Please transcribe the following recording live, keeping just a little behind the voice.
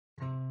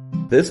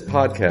This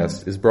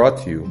podcast is brought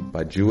to you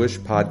by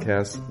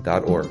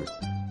JewishPodcasts.org.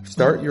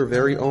 Start your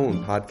very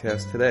own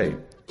podcast today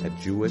at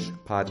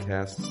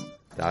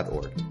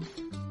JewishPodcasts.org.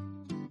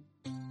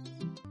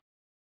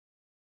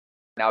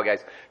 Now,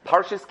 guys,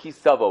 Parshas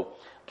Kisavo.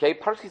 Okay,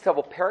 Parshas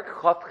Kisavo, Perek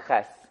Chav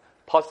Ches,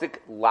 Pasuk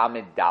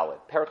Lamed Dalet.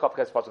 Perek Chav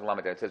Ches, Pasuk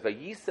Lamed Dalet. It says,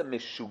 "Vayisa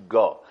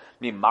mishuga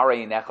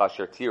mimarei necha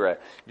asher tira."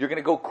 You're going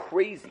to go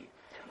crazy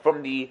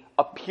from the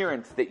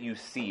appearance that you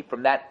see,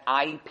 from that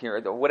eye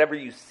appearance, or whatever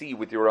you see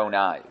with your own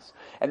eyes.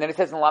 And then it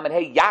says in Lamed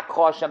Hey,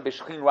 Yakho Hashem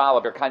b'shchin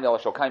ra'ala b'rkaim el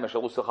shokaim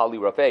shalusuchali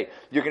rafei.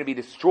 You're going to be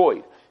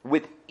destroyed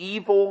with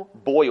evil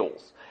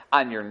boils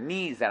on your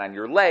knees and on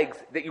your legs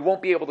that you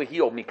won't be able to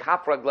heal.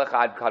 Mikaf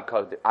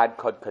raglecha ad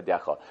kod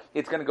kadecha.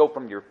 It's going to go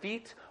from your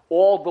feet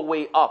all the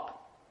way up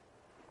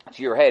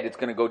to your head. It's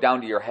going to go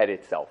down to your head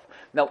itself.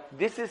 Now,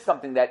 this is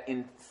something that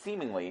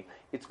seemingly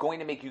it's going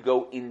to make you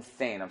go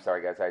insane. I'm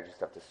sorry, guys. I just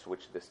have to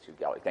switch this to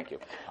Galley. Thank you.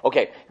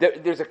 Okay,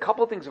 there's a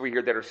couple of things over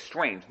here that are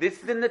strange.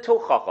 This is in the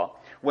Tochacha,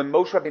 when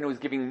Moshe Rabbeinu was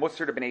giving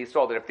Musar to Bnei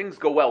Yisrael, that if things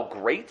go well,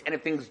 great, and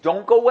if things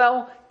don't go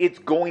well, it's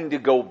going to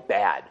go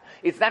bad.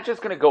 It's not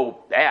just going to go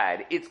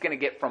bad, it's going to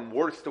get from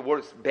worse to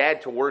worse,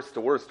 bad to worse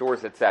to worse to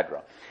worse,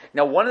 etc.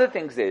 Now, one of the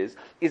things is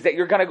that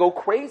you're going to go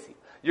crazy.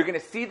 You're going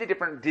to see the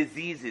different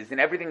diseases and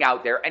everything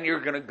out there, and you're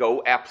going to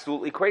go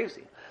absolutely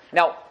crazy.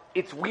 Now,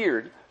 it's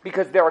weird,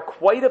 because there are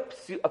quite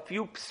a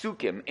few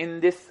psukim in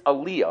this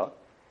aliyah,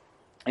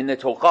 in the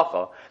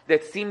Tochacha,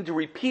 that seem to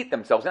repeat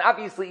themselves. And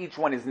obviously each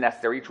one is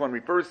necessary, each one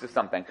refers to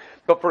something.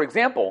 But for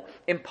example,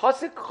 in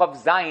Pasuk Chav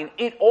Zayin,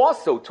 it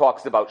also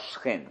talks about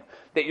Shchin,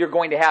 that you're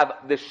going to have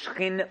the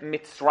Shchin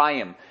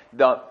Mitzrayim,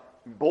 the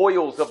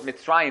boils of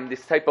Mitzrayim,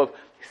 this type of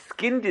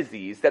skin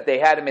disease that they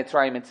had in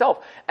Mitzrayim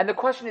itself. And the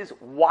question is,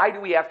 why do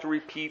we have to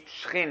repeat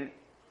Shchin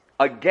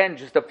again,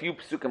 just a few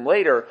psukim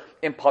later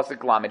in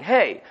Pasuk Lamed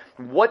Hey?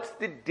 What's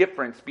the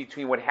difference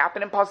between what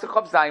happened in Pasuk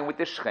Chav Zayin with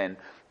the Shchin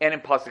and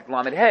in Pasuk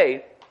Lamed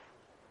Hey?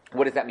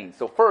 What does that mean?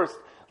 So first,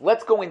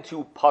 let's go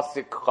into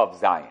Pasuk Chav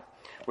Zayin.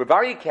 Rav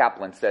Aryeh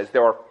Kaplan says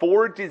there are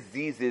 4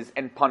 diseases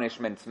and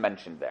punishments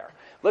mentioned there.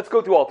 Let's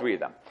go through all 3 of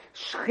them.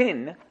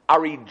 Shchin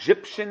are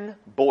Egyptian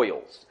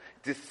boils,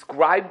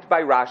 described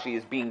by Rashi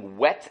as being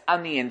wet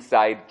on the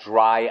inside,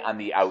 dry on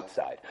the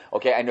outside.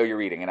 Okay, I know you're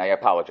reading, and I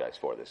apologize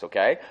for this,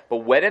 okay? But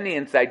wet on the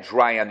inside,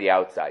 dry on the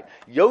outside.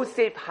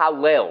 Yosef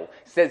Hallel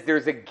says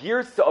there's a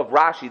girsa of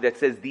Rashi that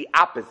says the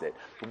opposite.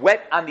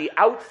 Wet on the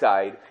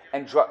outside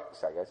and dry,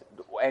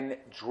 and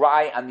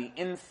dry on the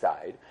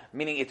inside,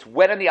 meaning it's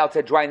wet on the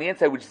outside, dry on the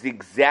inside, which is the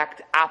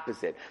exact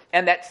opposite.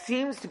 And that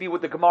seems to be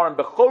what the Gemara in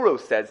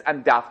Bechoros says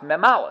on Daf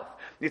Mem Aleph.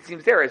 It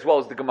seems there, as well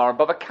as the Gemara in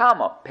Bava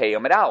Kama, Pei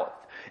Amud Aleph.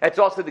 That's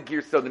also the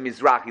Girsa of the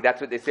Mizrahi.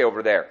 That's what they say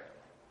over there.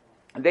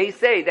 They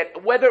say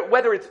that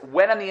whether it's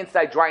wet on the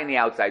inside, dry on the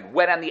outside,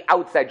 wet on the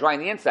outside, dry on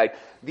the inside,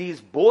 these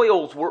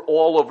boils were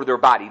all over their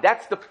body.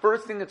 That's the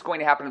first thing that's going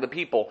to happen to the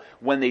people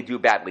when they do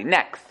badly.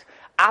 Next,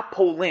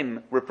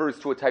 apolim refers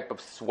to a type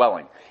of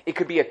swelling. It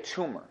could be a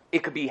tumor. It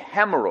could be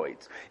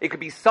hemorrhoids. It could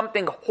be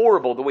something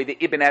horrible, the way the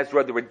Ibn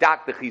Ezra, the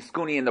Radak, the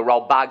Chizkuni, and the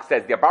Ralbag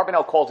says. The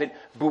Abarbanel calls it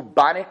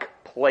bubonic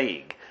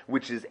plague,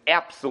 which is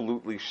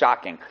absolutely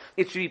shocking.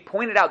 It should be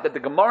pointed out that the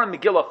Gemara in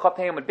Megillah Chaf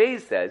Hey Amud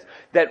Beis says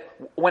that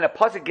when a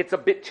pasuk gets a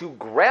bit too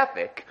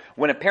graphic,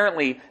 which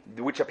apparently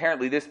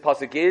this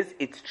pasuk is,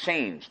 it's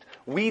changed.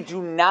 We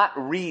do not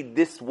read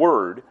this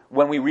word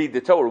when we read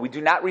the Torah. We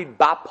do not read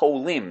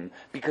Bapolim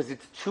because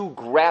it's too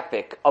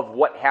graphic of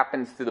what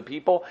happens to the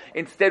people.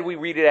 Instead, we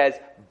read it as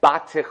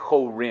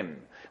Batechorim,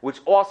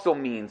 which also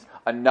means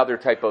another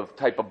type of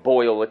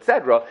boil,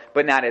 etc.,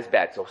 but not as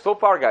bad. So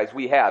far, guys,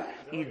 we have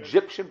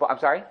Egyptian. I'm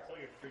sorry.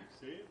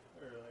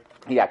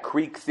 Yeah,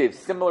 Krieg Siv,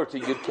 similar to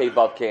Yud Kei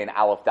Vav Kei and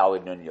Aleph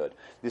Daled Nun Yud.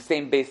 The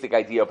same basic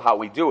idea of how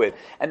we do it,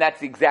 and that's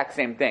the exact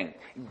same thing.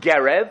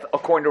 Gerev,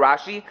 according to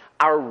Rashi,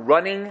 are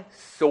running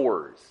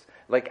sores.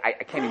 Like, I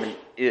can't even,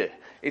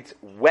 it's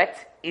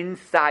wet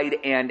inside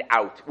and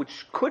out,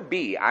 which could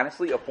be,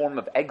 honestly, a form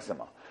of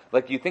eczema.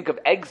 Like you think of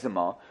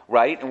eczema,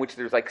 right, in which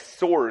there's like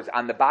sores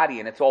on the body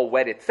and it's all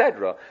wet,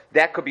 etc.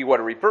 That could be what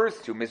it refers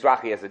to.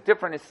 Mizrahi has a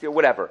different,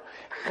 whatever.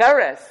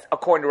 Cheres,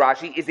 according to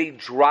Rashi, is a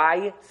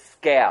dry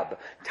scab.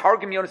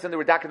 Targum Yonas and the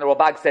Radak and the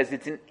Ralbag says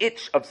it's an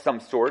itch of some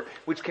sort,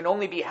 which can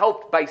only be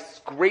helped by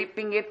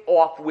scraping it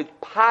off with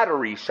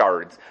pottery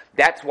shards.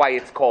 That's why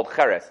it's called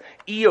cheres.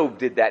 Eov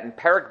did that in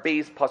Perek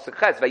Beis Pasuk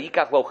Ches.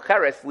 Vayikach lo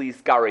cheres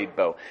li'izgared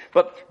bo.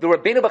 But the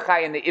Rabbeinu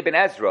Bachai and the Ibn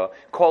Ezra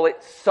call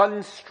it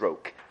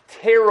sunstroke.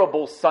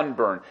 Terrible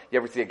sunburn. You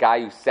ever see a guy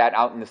who sat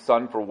out in the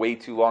sun for way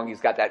too long? He's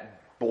got that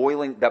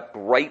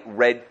bright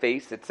red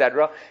face,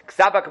 etc.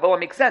 Ksava Kabbalah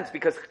makes sense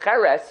because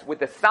cheres with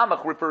the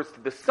samach refers to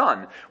the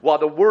sun, while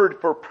the word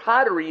for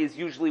pottery is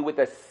usually with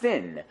a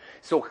sin.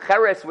 So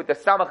cheres with the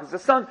samach is the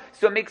sun,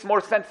 so it makes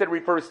more sense that it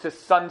refers to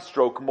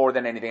sunstroke more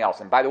than anything else.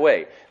 And by the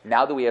way,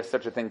 now that we have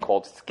such a thing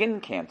called skin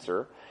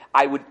cancer,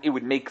 it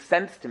would make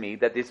sense to me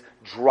that this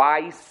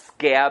dry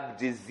scab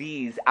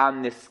disease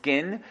on the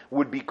skin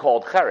would be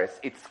called cheres.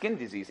 It's skin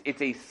disease.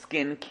 It's a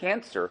skin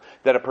cancer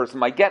that a person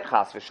might get,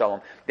 chas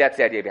v'shalom. That's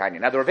the idea behind it.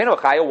 Now, the Rabbeinu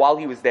Bachaya, while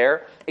he was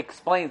there,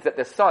 explains that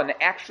the sun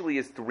actually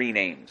is 3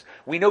 names.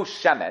 We know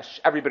Shemesh.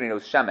 Everybody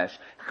knows Shemesh.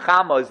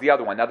 Chama is the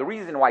other one. Now, the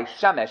reason why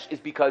Shemesh is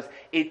because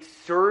it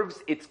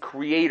serves its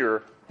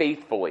creator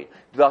faithfully.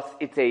 Thus,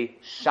 it's a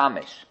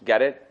shamish.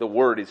 Get it? The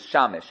word is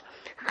shamish.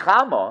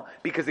 Chama,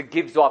 because it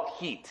gives off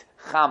heat.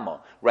 Chama,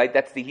 right?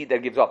 That's the heat that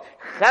it gives off.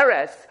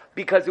 Cheres,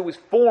 because it was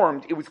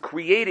formed, it was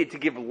created to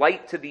give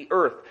light to the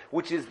earth,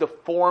 which is the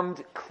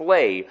formed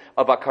clay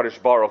of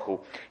HaKadosh Baruch Hu.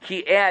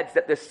 He adds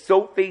that the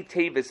Sofei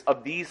Tevis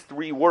of these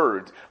 3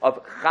 words,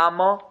 of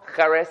Chama,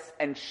 Cheres,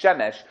 and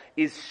Shemesh,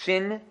 is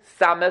Shin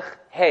Samech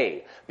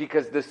Hey,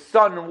 because the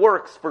sun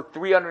works for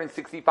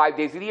 365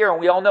 days of the year,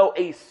 and we all know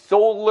a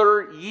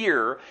solar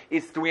year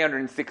is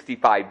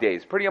 365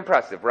 days. Pretty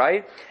impressive,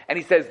 right? And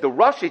he says the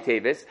Rashi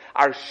Tevis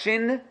are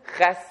Shin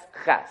Ches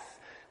Ches,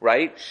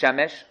 right?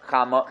 Shemesh,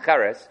 Chama,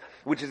 Cheres,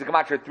 which is a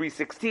gematria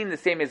 316, the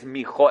same as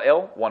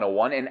Michoel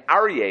 101, and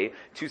Aryeh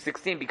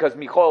 216, because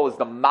Michoel is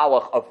the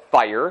Malach of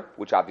fire,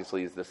 which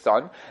obviously is the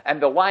sun,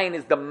 and the lion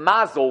is the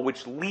Mazel,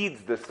 which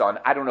leads the sun.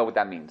 I don't know what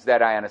that means.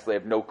 That I honestly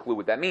have no clue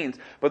what that means,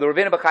 but the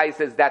Rabbeinu Bachaya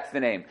says that's the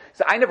name.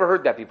 So I never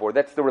heard that before.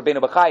 That's the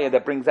Rabbeinu Bachaya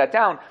that brings that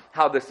down,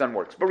 how the sun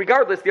works. But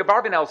regardless, the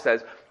Abarbanel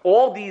says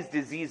all these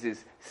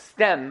diseases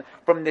stem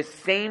from the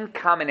same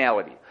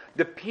commonality.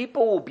 The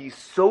people will be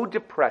so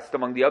depressed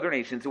among the other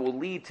nations, it will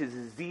lead to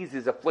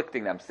diseases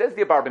afflicting them. Says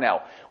the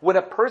Abarbanel, when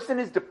a person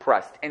is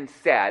depressed and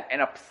sad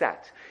and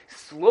upset,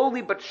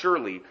 slowly but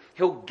surely,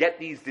 he'll get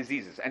these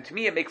diseases. And to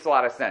me, it makes a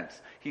lot of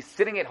sense. He's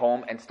sitting at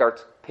home and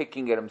starts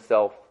picking at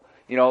himself,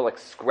 like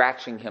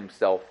scratching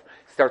himself,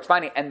 starts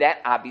finding, and that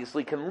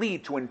obviously can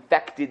lead to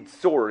infected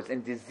sores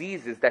and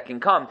diseases that can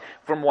come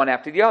from one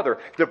after the other.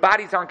 Their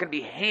bodies aren't going to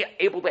be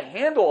able to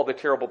handle all the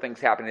terrible things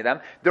happening to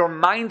them. Their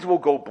minds will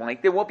go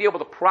blank. They won't be able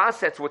to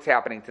process what's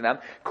happening to them,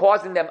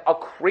 causing them a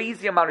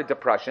crazy amount of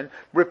depression,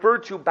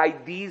 referred to by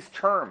these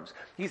terms.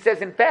 He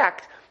says, in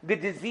fact, the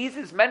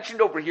diseases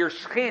mentioned over here,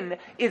 shchin,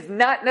 is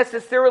not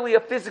necessarily a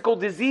physical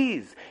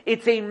disease.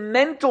 It's a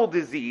mental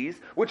disease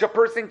which a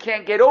person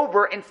can't get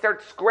over and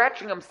starts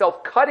scratching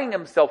himself, cutting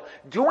himself,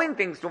 doing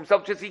things to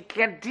himself just he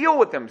can't deal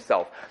with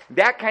himself.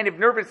 That kind of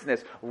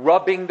nervousness,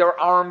 rubbing their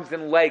arms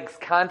and legs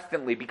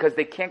constantly because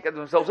they can't get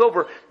themselves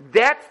over,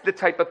 that's the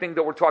type of thing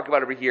that we're talking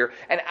about over here.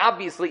 And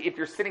obviously, if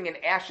you're sitting in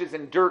ashes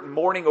and dirt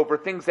mourning over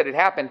things that had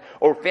happened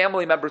or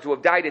family members who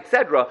have died,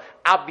 etc.,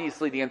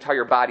 obviously the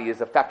entire body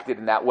is affected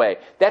in that way.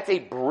 That's a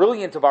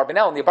brilliant of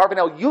Abarbanel, and the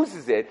Abarbanel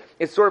uses it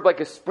as sort of like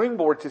a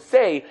springboard to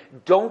say,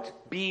 don't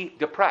be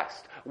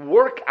depressed.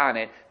 Work on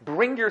it.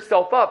 Bring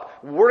yourself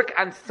up. Work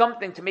on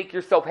something to make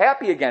yourself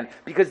happy again,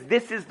 because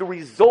this is the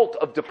result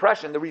of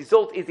depression. The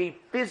result is a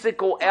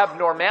physical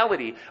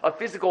abnormality, a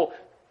physical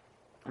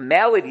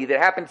malady that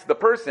happens to the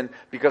person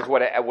because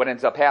what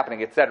ends up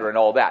happening, etc., and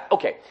all that.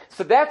 Okay,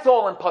 so that's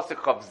all in Pasuk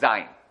Chav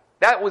Zayin.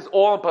 That was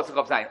all in Pasuk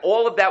Chav Zayin.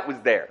 All of that was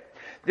there.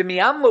 The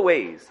Mi'am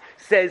Lo'ez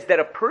says that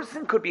a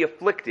person could be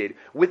afflicted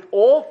with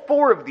all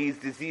 4 of these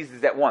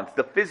diseases at once,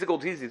 the physical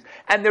diseases,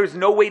 and there's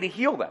no way to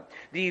heal them.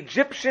 The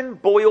Egyptian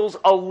boils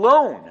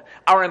alone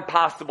are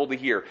impossible to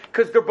heal,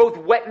 because they're both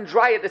wet and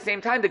dry at the same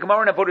time. The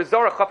Gemara in Avodah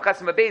Zarah, Chav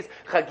Chasim Abayz,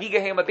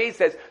 Chagiga Hayim Abayz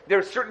says there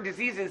are certain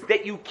diseases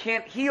that you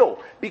can't heal,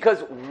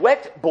 because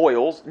wet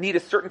boils need a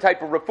certain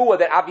type of refuah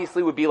that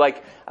obviously would be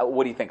like,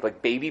 what do you think,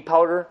 like baby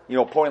powder?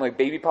 Pouring like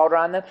baby powder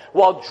on them?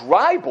 While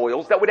dry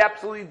boils, that would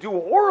absolutely do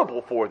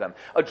horrible for them.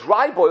 A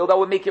dry boil, that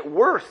would make it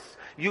worse.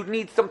 You'd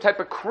need some type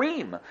of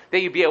cream that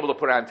you'd be able to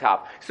put on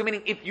top. So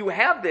meaning, if you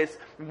have this,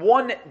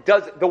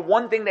 the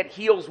one thing that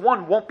heals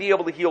one won't be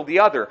able to heal the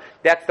other.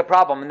 That's the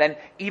problem. And then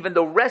even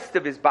the rest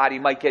of his body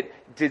might get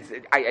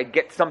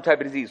some type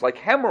of disease, like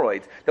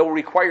hemorrhoids, that will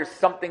require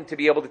something to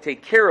be able to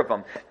take care of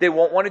them. They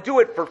won't want to do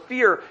it for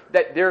fear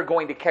that they're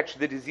going to catch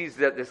the disease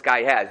that this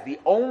guy has. The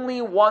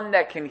only one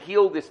that can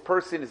heal this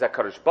person is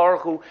HaKadosh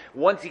Baruch Hu,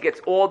 once he gets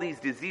all these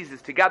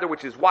diseases together,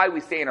 which is why we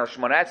say in our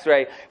Shemona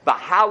Esrei,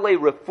 V'hale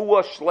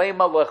refuah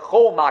shlema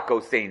lechol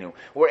makoseinu.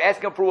 We're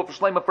asking for refuah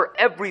shlema for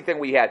everything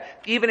we had,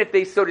 even if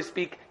they, so to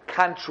speak,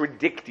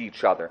 contradict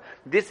each other.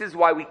 This is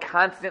why we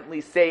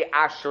constantly say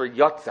Asher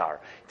Yotzar,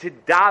 to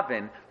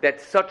daven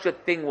that such a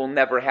thing will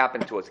never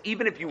happen to us.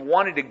 Even if you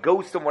wanted to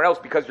go somewhere else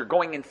because you're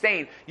going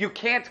insane, you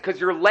can't, because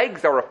your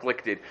legs are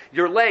afflicted.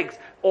 Your legs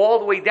all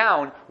the way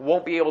down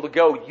won't be able to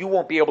go. You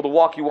won't be able to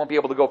walk. You won't be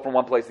able to go from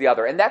one place to the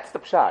other. And that's the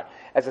pshat.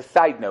 As a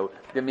side note,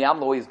 the Mi'am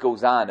Lo'ez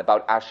goes on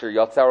about Asher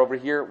Yotzar over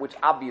here, which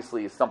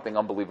obviously is something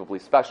unbelievably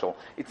special.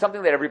 It's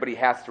something that everybody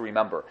has to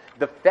remember.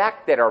 The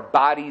fact that our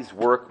bodies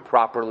work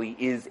properly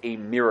is a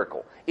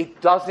miracle.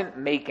 It doesn't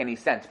make any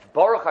sense.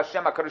 Baruch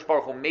Hashem, HaKadosh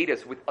Baruch Hu made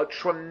us with a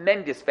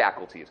tremendous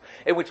faculties,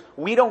 in which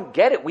we don't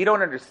get it, we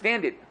don't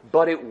understand it,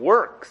 but it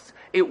works.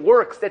 It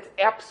works. That's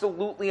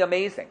absolutely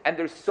amazing. And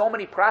there's so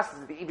many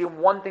processes, even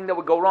one thing that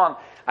would go wrong,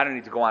 I don't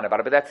need to go on about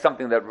it, but that's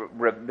something that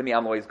the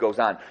Mi'am Lo'ez goes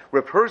on.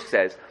 Reb Hirsch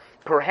says,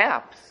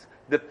 perhaps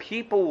the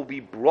people will be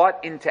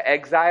brought into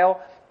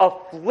exile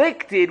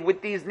afflicted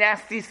with these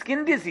nasty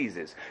skin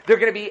diseases. They're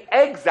going to be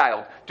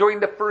exiled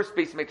during the first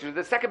Beis Hamikdash or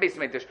the second Beis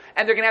Hamikdash,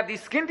 and they're going to have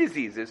these skin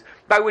diseases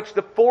by which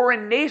the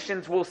foreign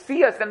nations will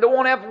see us and they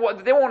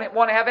won't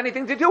want to have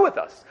anything to do with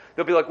us.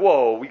 They'll be like,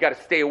 whoa, we got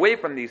to stay away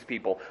from these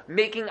people,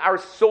 making our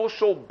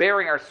social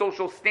bearing, our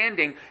social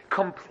standing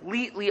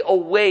completely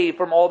away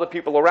from all the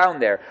people around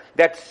there.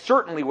 That's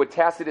certainly what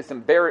Tacitus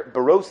and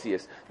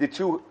Barosius, the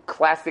two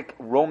classic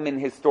Roman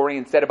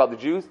historians, said about the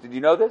Jews. Did you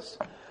know this?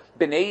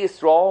 Bnei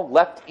Yisrael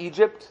left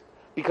Egypt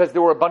because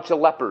there were a bunch of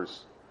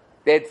lepers.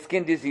 They had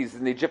skin disease,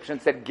 and the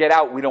Egyptians said, get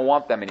out, we don't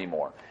want them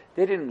anymore.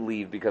 They didn't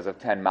leave because of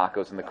 10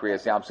 Makos in the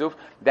Kriyas Yam Suf.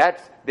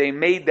 They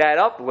made that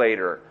up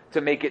later to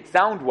make it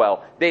sound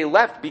well. They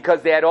left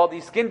because they had all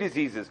these skin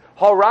diseases.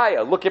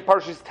 Haraya, look at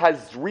Parshas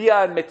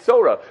Tazria and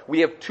Metzora.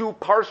 We have two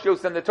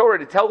Parshos in the Torah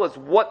to tell us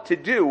what to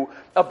do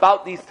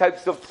about these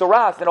types of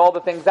tsaras and all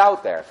the things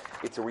out there.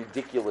 It's a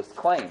ridiculous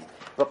claim,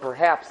 but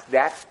perhaps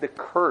that's the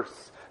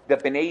curse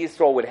that Bnei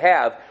Yisrael would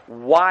have,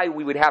 why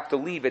we would have to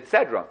leave,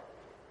 etc.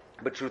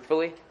 But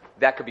truthfully,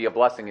 that could be a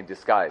blessing in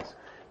disguise.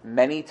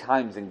 Many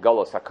times in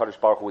Golos, HaKadosh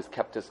Baruch Hu has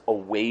kept us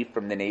away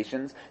from the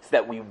nations so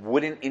that we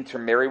wouldn't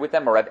intermarry with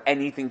them or have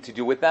anything to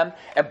do with them.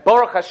 And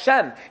Baruch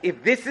Hashem,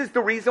 if this is the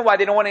reason why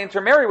they don't want to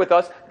intermarry with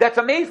us, that's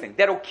amazing.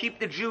 That'll keep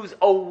the Jews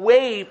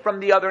away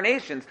from the other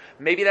nations.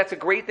 Maybe that's a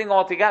great thing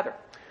altogether.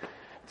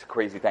 It's a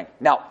crazy thing.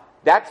 Now,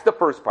 that's the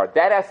first part.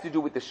 That has to do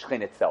with the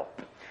Shechin itself.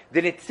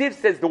 The Netziv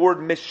says the word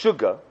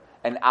Meshuga,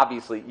 and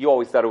obviously you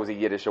always thought it was a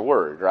Yiddish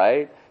word,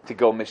 right? To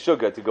go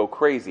Meshuga, to go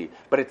crazy.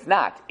 But it's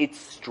not. It's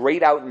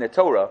straight out in the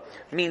Torah.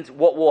 It means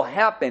what will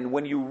happen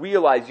when you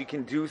realize you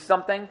can do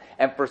something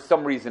and for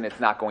some reason it's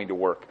not going to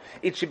work.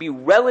 It should be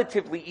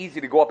relatively easy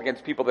to go up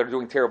against people that are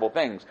doing terrible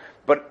things,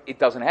 but it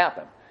doesn't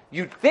happen.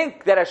 You'd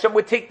think that Hashem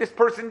would take this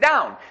person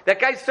down. That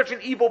guy's such an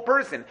evil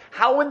person.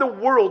 How in the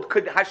world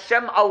could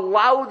Hashem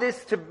allow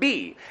this to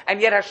be?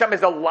 And yet Hashem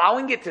is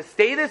allowing it to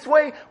stay this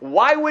way?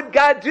 Why would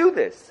God do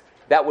this?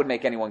 That would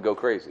make anyone go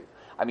crazy.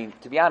 I mean,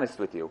 to be honest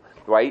with you,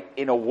 right?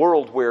 In a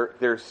world where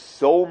there's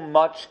so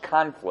much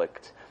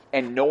conflict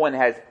and no one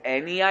has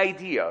any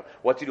idea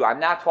what to do.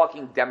 I'm not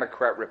talking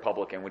Democrat,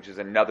 Republican, which is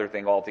another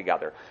thing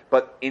altogether.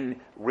 But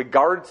in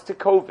regards to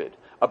COVID,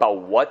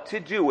 about what to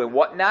do and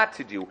what not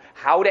to do,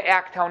 how to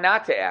act, how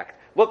not to act.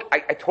 Look,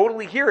 I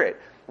totally hear it.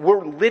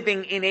 We're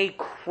living in a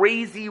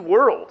crazy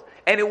world.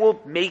 And it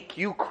will make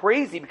you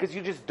crazy because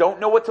you just don't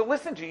know what to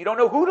listen to. You don't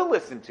know who to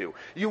listen to.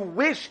 You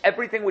wish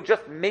everything would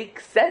just make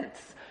sense.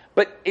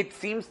 But it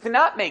seems to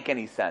not make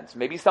any sense.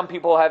 Maybe some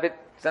people have it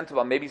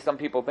sensible. Maybe some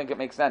people think it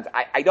makes sense.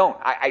 I don't.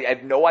 I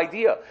have no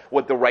idea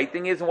what the right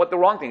thing is and what the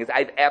wrong thing is. I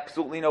have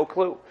absolutely no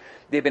clue.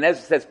 The Ibn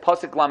Ezra says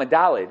Pasuk Lamed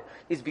Daled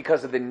is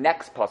because of the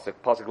next Pasuk,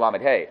 Pasuk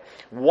Lamed Hey.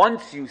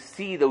 Once you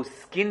see those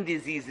skin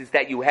diseases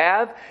that you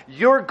have,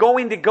 you're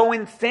going to go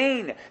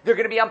insane. They're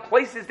going to be on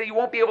places that you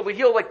won't be able to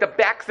heal, like the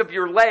backs of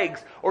your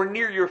legs or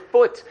near your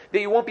foot,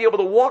 that you won't be able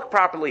to walk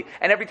properly.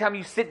 And every time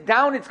you sit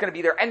down, it's going to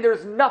be there. And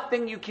there's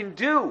nothing you can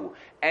do.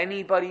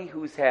 Anybody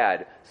who's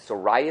had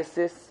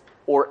psoriasis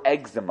or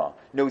eczema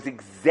knows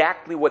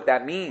exactly what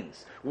that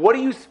means. What are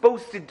you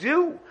supposed to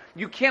do?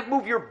 You can't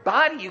move your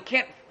body. You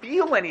can't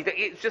feel anything.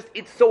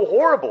 It's so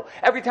horrible.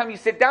 Every time you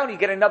sit down, you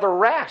get another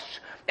rash.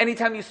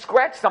 Anytime you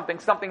scratch something,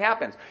 something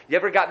happens. You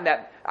ever gotten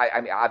that, I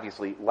mean,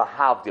 obviously,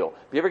 lahavdil.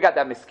 You ever got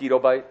that mosquito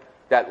bite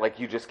that, like,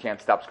 you just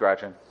can't stop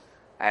scratching?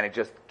 And it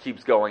just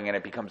keeps going, and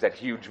it becomes that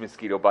huge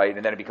mosquito bite,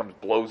 and then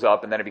it blows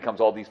up, and then it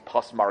becomes all these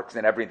pus marks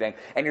and everything.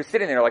 And you're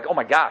sitting there like, oh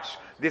my gosh,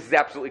 this is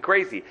absolutely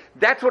crazy.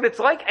 That's what it's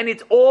like, and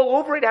it's all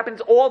over. It happens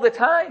all the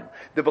time.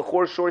 The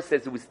Bechor Shor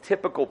says it was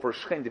typical for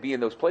Shechin to be in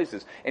those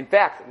places. In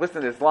fact,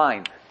 listen to this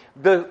line.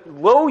 The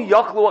lo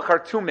yachlu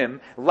achartumim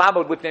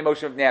lamod lifnei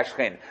Moshe v'nei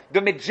Shechin.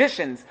 The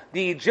magicians,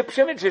 the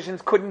Egyptian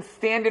magicians, couldn't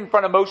stand in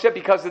front of Moshe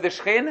because of the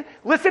Shechin.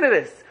 Listen to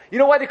this. You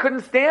know why they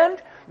couldn't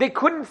stand? They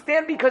couldn't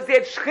stand because they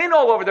had Shechin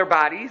all over their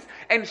bodies,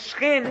 and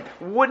Shechin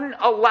wouldn't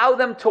allow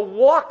them to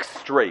walk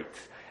straight.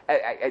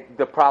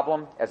 The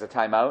problem, as a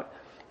timeout,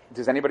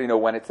 does anybody know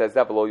when it says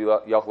that? Below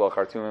Yachlo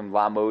Chartumim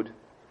Lamud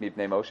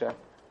Mipnei Moshe?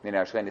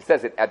 It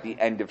says it at the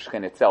end of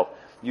Shechin itself.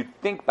 You'd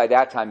think by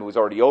that time it was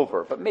already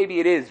over, but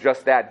maybe it is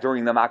just that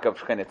during the Makkah of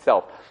Shechin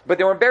itself. But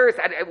they were embarrassed,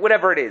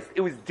 whatever it is.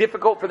 It was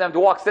difficult for them to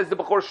walk, says the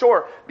Bechor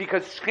Shor,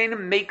 because Shechin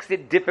makes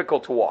it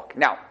difficult to walk.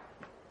 Now,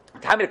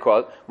 time to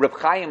quote, Reb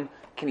Chaim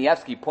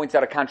Kanievsky points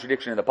out a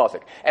contradiction in the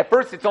pasuk. At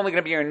first, it's only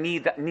going to be your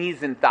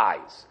knees and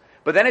thighs,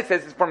 but then it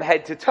says it's from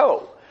head to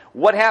toe.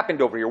 What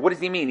happened over here? What does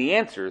he mean? He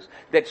answers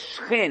that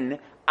Shechin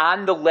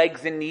on the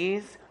legs and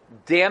knees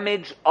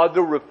damage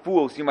other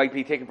refuahs you might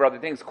be taking for other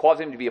things, cause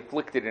him to be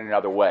afflicted in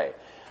another way.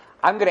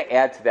 I'm going to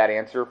add to that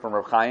answer from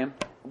Reb Chaim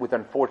with,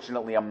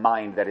 unfortunately, a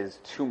mind that is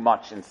too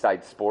much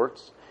inside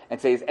sports,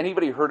 and say, has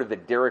anybody heard of the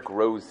Derrick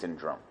Rose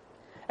syndrome?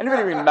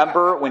 Anybody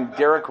remember when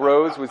Derrick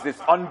Rose was this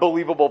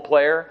unbelievable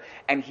player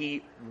and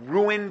he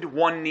ruined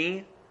one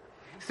knee?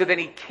 So then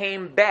he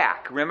came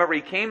back. Remember,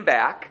 he came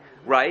back,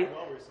 right?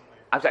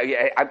 I'm sorry,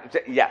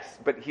 yes,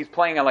 but he's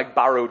playing on like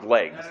borrowed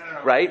legs,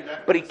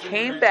 right? But he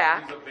came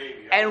back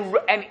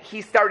and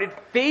he started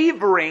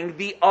favoring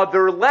the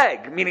other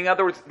leg, meaning in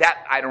other words,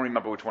 that I don't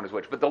remember which one is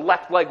which, but the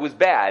left leg was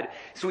bad,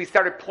 so he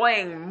started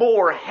playing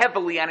more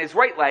heavily on his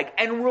right leg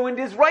and ruined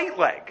his right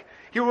leg.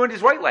 He ruined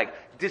his right leg,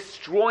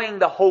 destroying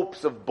the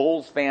hopes of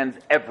Bulls fans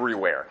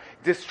everywhere,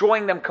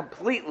 destroying them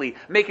completely,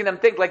 making them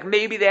think like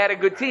maybe they had a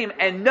good team,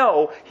 and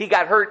no, he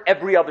got hurt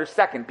every other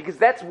second, because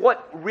that's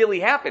what really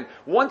happened.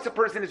 Once a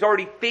person is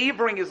already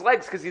favoring his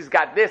legs because he's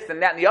got this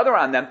and that and the other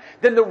on them,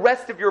 then the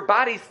rest of your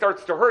body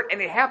starts to hurt,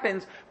 and it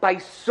happens by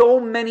so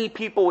many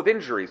people with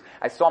injuries.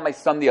 I saw my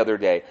son the other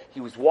day.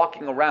 He was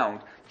walking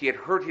around. He had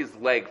hurt his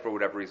leg for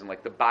whatever reason,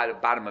 like the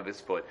bottom of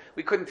his foot.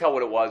 We couldn't tell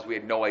what it was. We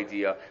had no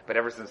idea. But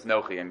ever since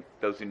Nochi, and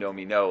those who know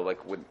me know,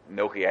 like when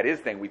Nochi had his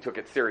thing, we took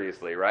it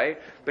seriously,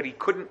 right? But we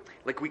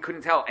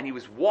couldn't tell. And he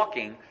was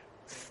walking,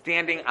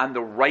 standing on the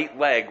right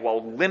leg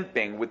while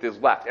limping with his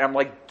left. And I'm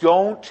like,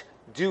 don't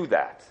do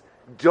that.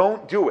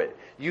 Don't do it.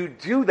 You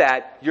do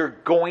that, you're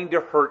going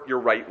to hurt your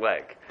right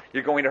leg.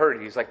 You're going to hurt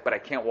it. He's like, but I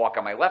can't walk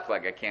on my left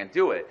leg. I can't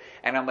do it.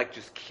 And I'm like,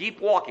 just keep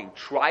walking.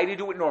 Try to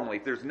do it normally.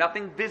 If there's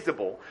nothing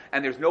visible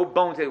and there's no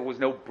bones, there was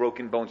no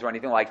broken bones or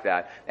anything like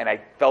that, and I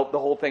felt the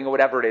whole thing or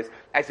whatever it is,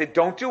 I said,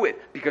 don't do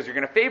it because you're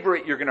going to favor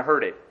it, you're going to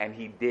hurt it. And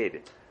he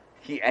did.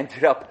 He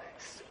ended up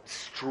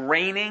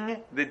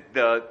straining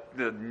the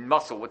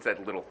muscle, what's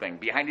that little thing,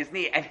 behind his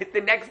knee. And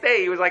the next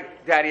day he was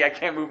like, Daddy, I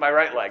can't move my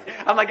right leg.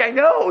 I'm like, I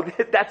know,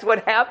 that's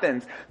what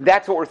happens.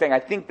 That's what we're saying. I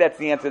think that's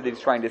the answer that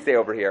he's trying to say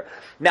over here.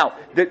 Now,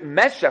 the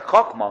Meshech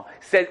Chochmah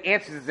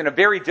answers this in a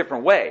very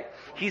different way.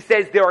 He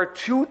says there are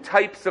two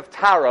types of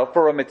Tara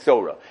for a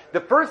Mitzorah.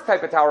 The first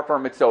type of Tara for a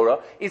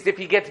Mitzorah is if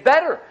he gets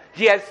better.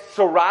 He has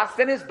Soras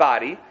in his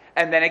body,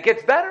 and then it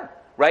gets better,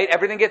 right?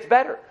 Everything gets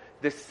better.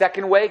 The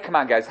second way, come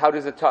on guys, how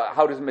does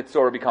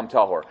Mitzorah become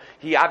Tahor?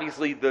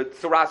 The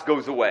Saras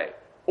goes away.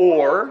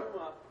 Or,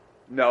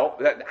 no,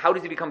 how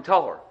does he become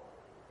Tahor?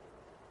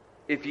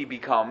 If he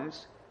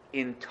becomes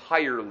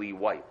entirely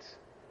white.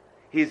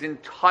 His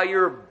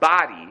entire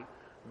body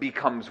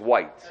becomes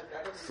white.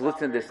 So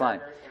listen to this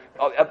line.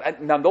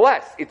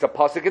 Nonetheless, it's a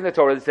pasuk in the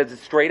Torah that says it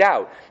straight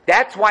out.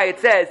 That's why it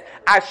says,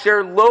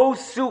 Asher lo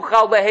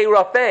suchal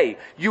leherafeh.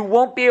 You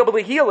won't be able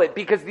to heal it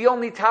because the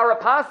only tara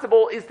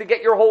possible is to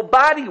get your whole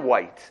body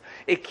white.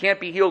 It can't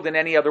be healed in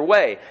any other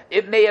way.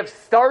 It may have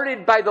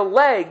started by the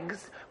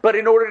legs, but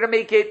in order to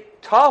make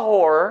it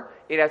tahor,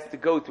 it has to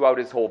go throughout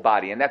his whole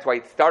body. And that's why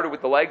it started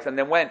with the legs and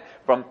then went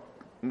from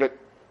the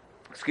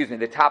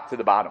top to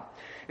the bottom.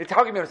 The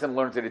Targum Yonasan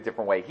learns it a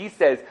different way. He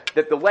says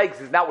that the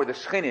legs is not where the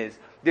shchin is.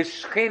 The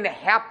shchin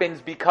happens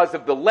because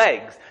of the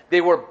legs.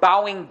 They were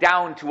bowing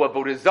down to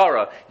Avodah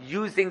Zarah,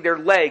 using their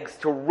legs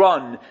to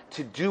run,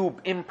 to do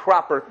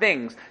improper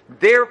things.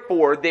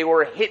 Therefore, they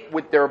were hit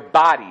with their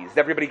bodies.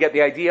 Everybody get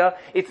the idea?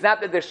 It's not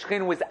that the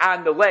shchin was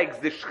on the legs.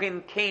 The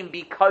shchin came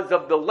because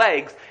of the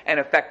legs and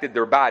affected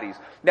their bodies.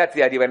 That's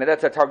the idea, and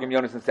that's how Targum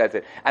Yonasan says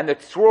it. And the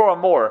Tzror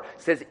Amor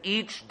says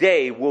each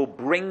day will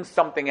bring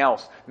something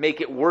else,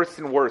 make it worse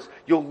and worse.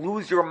 You'll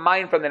lose your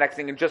mind from the next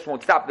thing and just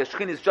won't stop. The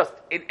shchin is just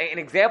an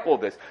example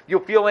of this.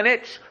 You'll feel an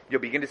itch.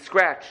 You'll begin to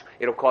scratch.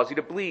 It'll cause you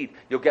to bleed.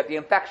 You'll get the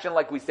infection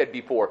like we said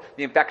before.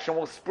 The infection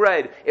will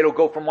spread. It'll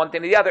go from one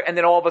thing to the other, and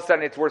then all of a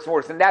sudden it's worse and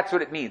worse. And that's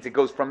what it means. It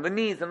goes from the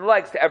knees and the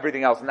legs to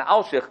everything else. And the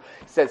Alshich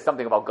says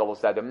something about Gavul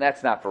Sadam.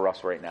 That's not for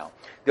us right now.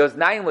 The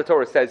Oznayin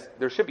LaTorah says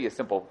there should be a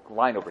simple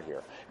line over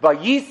here.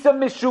 Vayisa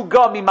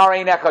mishuga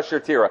mimarei necha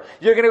shertira.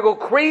 You're going to go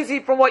crazy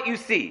from what you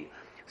see.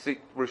 See,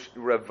 the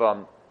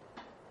Oznayin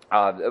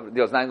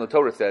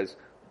LaTorah says,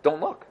 don't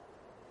look.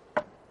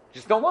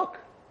 Just don't look.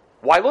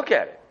 Why look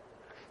at it?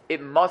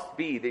 It must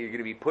be that you're going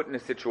to be put in a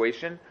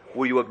situation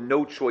where you have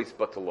no choice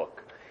but to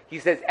look. He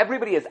says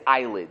everybody has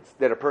eyelids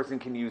that a person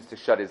can use to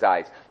shut his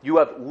eyes. You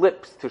have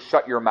lips to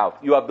shut your mouth.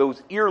 You have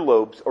those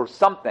earlobes or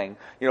something,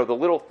 the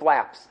little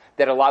flaps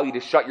that allow you to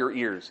shut your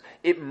ears.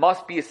 It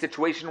must be a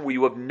situation where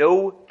you have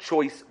no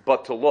choice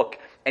but to look,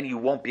 and you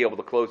won't be able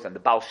to close them. The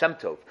Baal Shem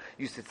Tov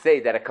used to say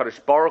that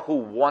HaKadosh Baruch Hu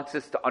wants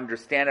us to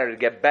understand how to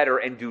get better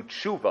and do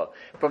tshuva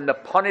from the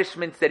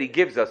punishments that He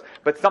gives us,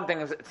 but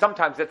sometimes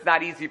that's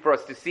not easy for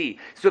us to see.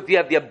 So if you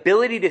have the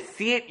ability to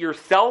see it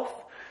yourself,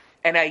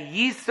 and a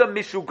yisa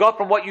mishuga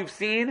from what you've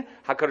seen,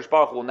 HaKadosh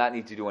Baruch Hu will not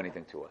need to do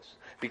anything to us.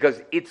 Because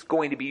it's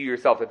going to be you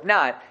yourself. If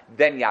not,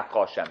 then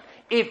Ya'akal Hashem.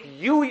 If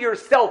you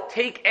yourself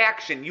take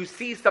action, you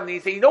see something,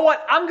 you say, you know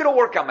what, I'm going to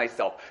work on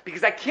myself,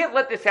 because I can't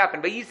let this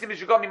happen.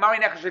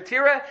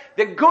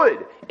 Then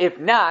good. If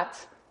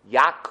not,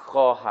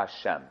 Ya'akal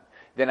Hashem.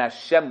 Then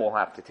Hashem will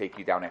have to take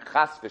you down. And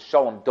chas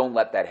v'shalom, don't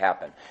let that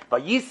happen.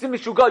 But Yisim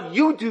Mishuga,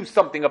 you do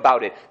something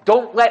about it.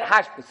 Don't let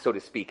Hashem, so to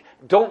speak,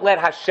 don't let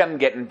Hashem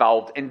get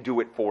involved and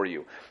do it for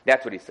you.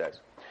 That's what he says.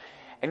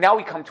 And now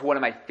we come to one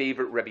of my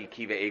favorite Rebbe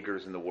Akiva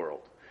Egers in the world.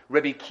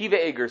 Rebbe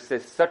Akiva Eger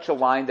says such a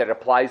line that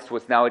applies to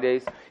us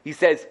nowadays. He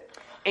says,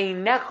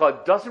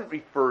 Einecha doesn't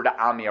refer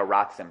to Ami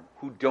Aratzim,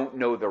 who don't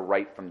know their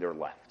right from their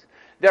left.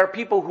 There are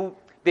people who,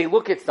 they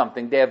look at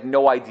something, they have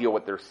no idea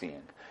what they're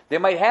seeing. They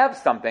might have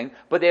something,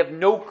 but they have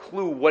no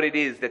clue what it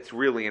is that's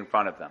really in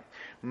front of them.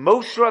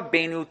 Moshe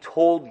Rabbeinu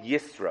told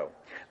Yisro,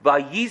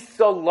 "Vayisa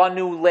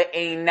lanu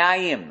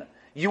le'einayim."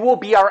 You will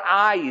be our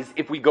eyes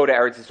if we go to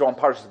Eretz Yisrael in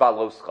Parshas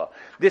Baloscha.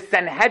 The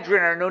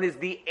Sanhedrin are known as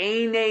the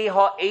Einei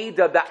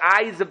Ha'eda, the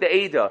eyes of the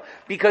Eda,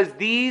 because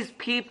these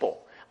people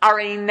are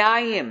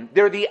Einayim.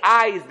 They're the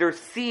eyes, they're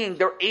seeing,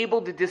 they're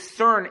able to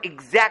discern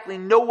exactly,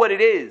 know what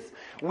it is.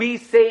 We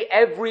say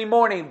every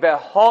morning,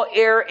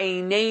 V'ha'er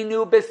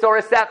eineinu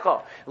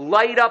b'sorasecha.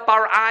 Light up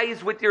our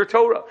eyes with your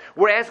Torah.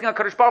 We're asking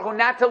HaKadosh Baruch Hu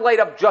not to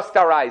light up just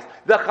our eyes.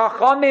 The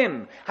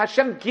Chachamim,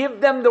 Hashem, give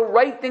them the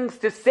right things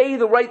to say,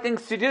 the right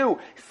things to do.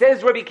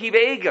 Says Rabbi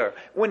Akiva Eiger,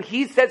 when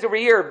he says over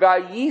here,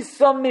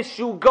 V'yisa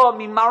mishuga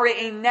mimare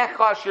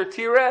einecha asher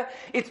tireh,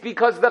 it's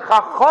because the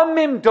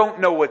Chachamim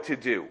don't know what to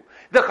do.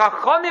 The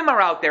Chachamim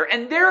are out there,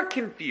 and they're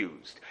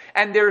confused.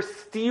 And there's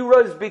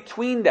stiras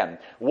between them.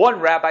 One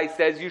rabbi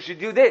says you should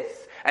do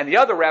this, and the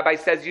other rabbi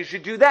says you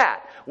should do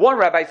that. One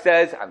rabbi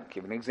says, I'll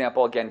give an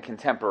example, again,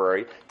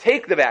 contemporary,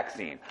 take the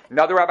vaccine.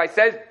 Another rabbi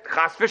says,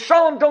 chas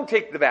v'shalom, don't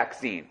take the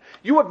vaccine.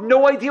 You have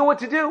no idea what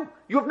to do.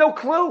 You have no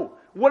clue.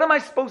 What am I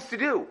supposed to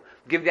do?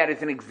 Give that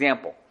as an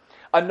example.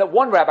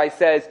 One rabbi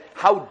says,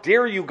 how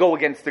dare you go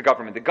against the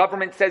government? The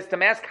government says to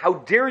mask, how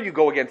dare you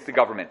go against the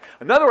government?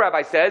 Another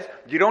rabbi says,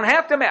 you don't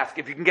have to mask.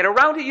 If you can get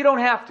around it, you don't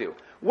have to.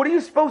 What are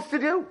you supposed to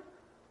do?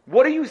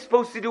 What are you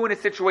supposed to do in a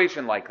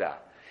situation like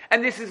that?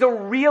 And this is a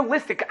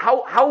realistic,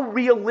 how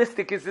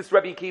realistic is this,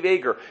 Rabbi Akiva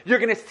Eiger? You're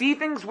going to see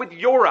things with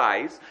your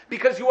eyes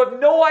because you have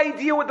no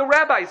idea what the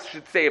rabbis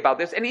should say about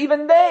this, and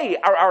even they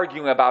are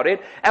arguing about it.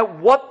 At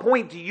what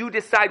point do you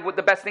decide what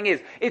the best thing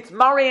is? It's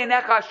Marei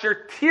Einecha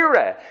Asher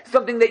Tireh,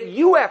 something that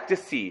you have to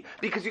see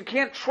because you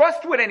can't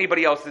trust what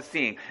anybody else is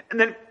seeing. And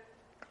then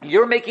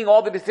you're making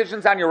all the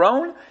decisions on your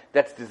own?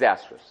 That's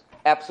disastrous.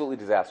 Absolutely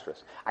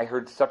disastrous. I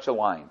heard such a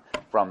line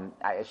from,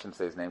 I shouldn't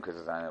say his name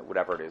because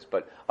whatever it is,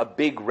 but a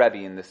big Rebbe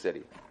in the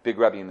city.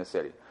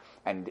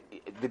 And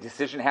the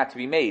decision had to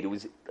be made. It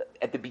was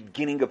at the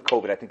beginning of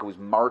COVID. I think it was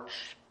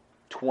March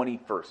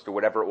 21st or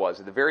whatever it was.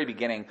 At the very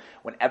beginning,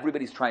 when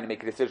everybody's trying to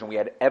make a decision, we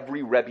had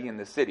every Rebbe in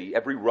the city,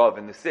 every Rav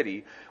in the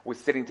city was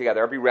sitting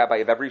together, every rabbi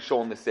of every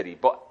shul in the city,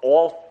 but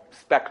all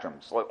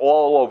spectrums, like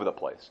all over the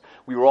place.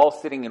 We were all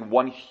sitting in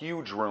one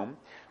huge room,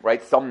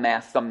 right? Some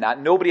masked, some not.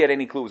 Nobody had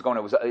any clue what was going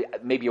on. It was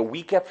maybe a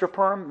week after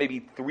Purim,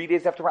 maybe 3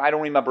 days after Purim. I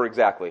don't remember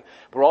exactly.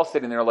 But we're all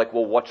sitting there like,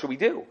 well, what should we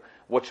do?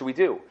 What should we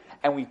do?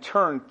 And we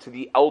turned to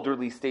the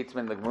elderly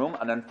statesman in the room,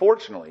 and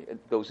unfortunately,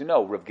 those who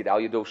know, Rav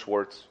Gedalia Do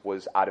Schwartz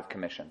was out of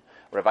commission.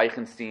 Rav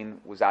Eichenstein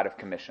was out of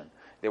commission.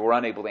 They were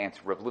unable to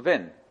answer. Rav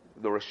Levin,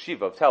 the Rosh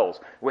Yeshiva of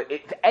Telz,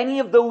 if any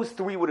of those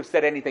three would have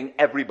said anything,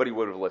 everybody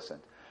would have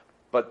listened.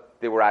 But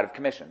they were out of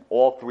commission.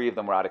 All three of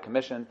them were out of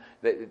commission.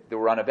 They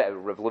were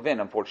Rav Levin,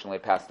 unfortunately,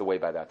 passed away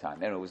by that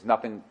time. And it was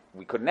nothing,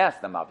 we couldn't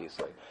ask them,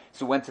 obviously.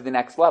 So we went to the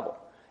next level.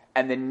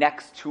 And the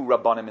next two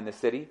Rabbanim in the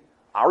city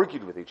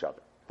argued with each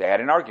other. They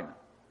had an argument.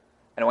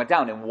 And it went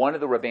down, and one of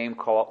the Rebbeim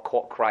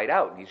cried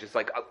out. And he's just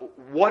like,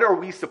 what are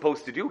we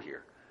supposed to do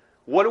here?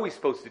 What are we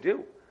supposed to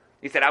do?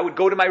 He said, I would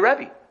go to my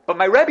Rebbe, but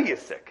my Rebbe is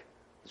sick.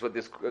 That's what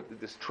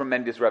this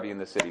tremendous Rebbe in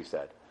the city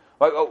said.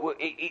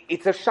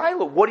 It's a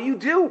shiloh. What do you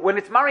do when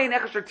it's Marei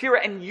Einecha Asher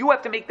Tireh and you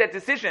have to make that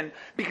decision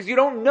because you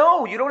don't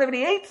know, you don't have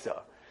any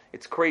eitzah?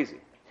 It's crazy.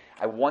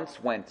 I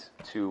once went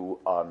to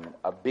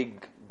a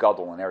big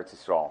gadol in Eretz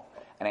Yisrael,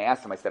 and I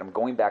asked him, I said, I'm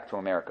going back to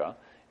America,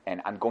 and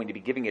I'm going to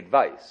be giving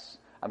advice.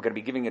 I'm going to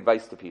be giving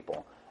advice to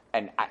people,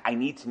 and I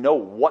need to know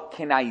what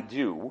can I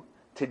do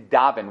to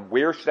daven,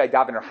 where should I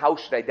daven, or how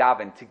should I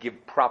daven to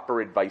give proper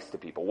advice to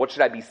people? What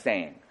should I be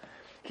saying?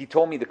 He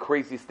told me the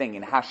craziest thing,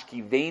 in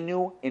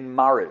Hashkivenu in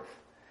Mariv,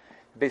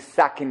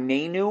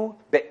 Besakinenu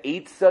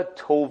be'etza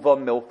tova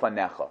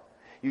milfanecha.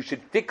 You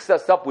should fix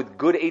us up with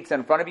good eitzah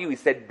in front of you. He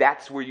said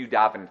that's where you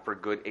daven for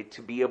good,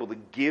 to be able to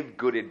give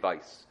good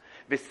advice.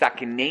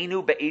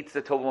 V'sakinenu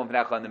be'etza tova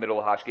milfanecha in the middle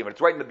of Hashkivenu. It's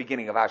right in the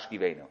beginning of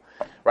Hashkivenu.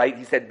 Right?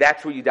 He said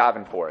that's where you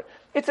daven for it.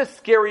 It's a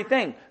scary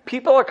thing.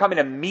 People are coming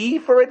to me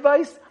for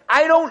advice.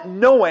 I don't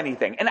know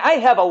anything. And I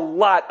have a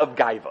lot of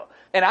gaiva.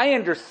 And I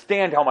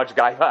understand how much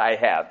gaiva I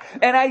have.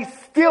 And I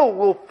still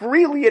will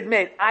freely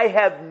admit I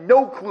have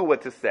no clue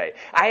what to say.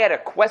 I had a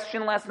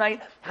question last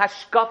night,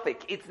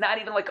 hashkafik. It's not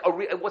even like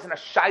it wasn't a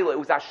shiloh, it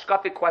was a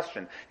hashkafik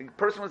question. The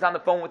person was on the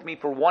phone with me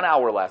for 1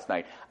 hour last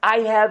night. I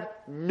had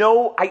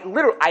no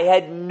idea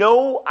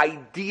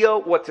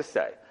what to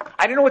say.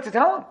 I didn't know what to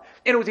tell him.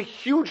 And it was a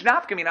huge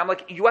nafka. I'm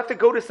like, you have to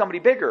go to somebody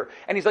bigger.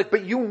 And he's like,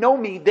 but you know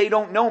me, they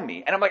don't know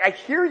me. And I'm like, I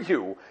hear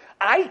you.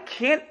 I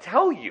can't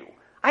tell you.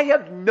 I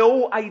have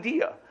no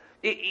idea.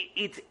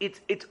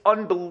 It's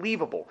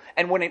unbelievable.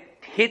 And when it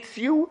hits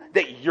you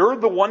that you're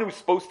the one who's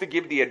supposed to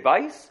give the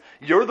advice,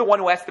 you're the one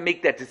who has to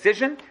make that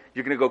decision,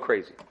 you're going to go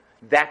crazy.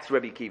 That's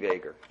Rabbi Akiva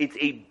Eiger. It's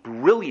a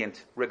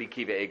brilliant Rabbi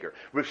Akiva Eiger.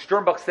 Rav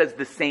Sternbuch says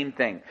the same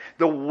thing.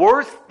 The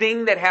worst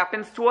thing that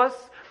happens to us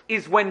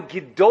is when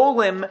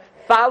Gedolim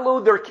follow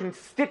their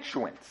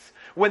constituents.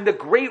 When the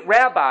great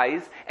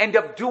rabbis end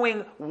up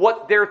doing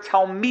what their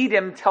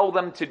Talmidim tell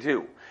them to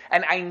do.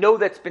 And I know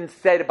that's been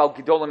said about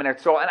Gedolim and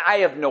Eretz Yisrael, and I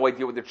have no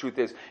idea what the truth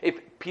is. If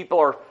people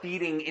are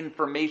feeding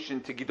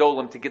information to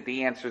Gedolim to get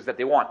the answers that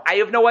they want, I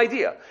have no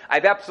idea. I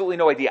have absolutely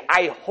no idea.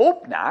 I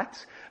hope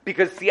not,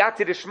 because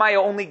Siyata Dishmaya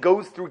only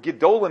goes through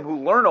Gedolim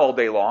who learn all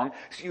day long,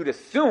 so you'd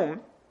assume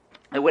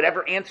and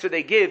whatever answer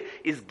they give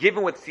is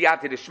given with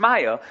siyata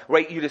d'shmaya,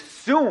 right? You'd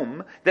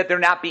assume that they're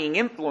not being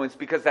influenced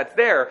because that's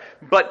there.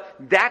 But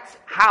that's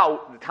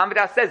how the Talmud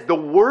says the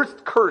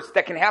worst curse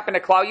that can happen to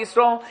Klal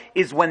Yisrael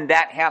is when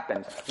that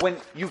happens. When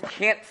you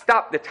can't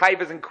stop the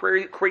taivas and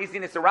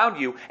craziness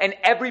around you, and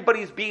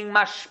everybody's being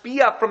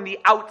mashpia from the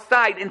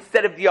outside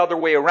instead of the other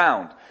way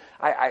around.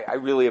 I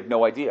really have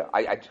no idea.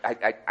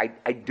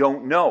 I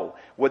don't know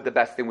what the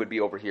best thing would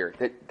be over here.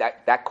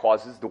 That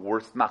causes the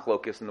worst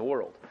machlokas in the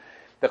world.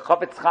 The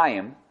Chafetz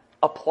Chaim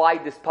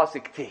applied this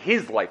pasuk to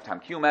his lifetime.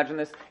 Can you imagine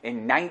this?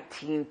 In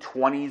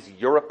 1920s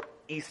Europe,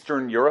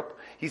 Eastern Europe,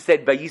 he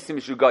said, "Vayisim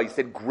Mishuga." He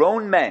said,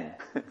 "Grown men."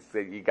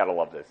 You gotta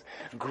love this.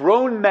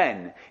 Grown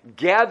men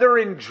gather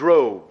in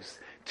droves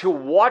to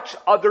watch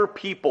other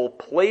people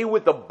play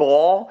with a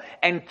ball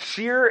and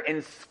cheer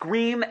and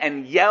scream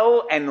and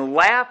yell and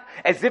laugh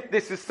as if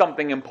this is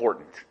something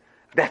important.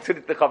 That's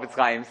what the Chafetz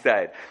Chaim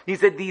said. He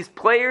said these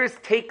players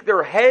take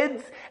their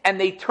heads and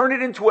they turn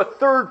it into a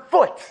third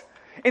foot.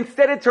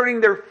 Instead of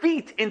turning their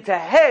feet into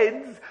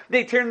heads,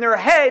 they turn their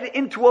head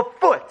into a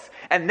foot.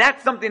 And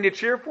that's something to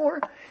cheer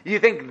for? You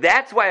think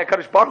that's why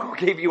HaKadosh Baruch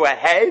Hu gave you a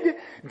head?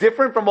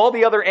 Different from all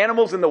the other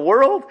animals in the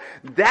world?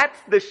 That's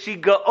the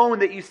shigaon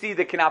that you see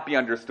that cannot be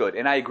understood.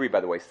 And I agree, by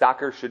the way,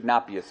 soccer should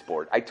not be a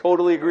sport. I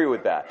totally agree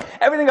with that.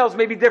 Everything else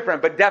may be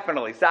different, but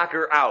definitely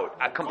soccer out.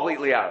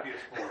 Completely out.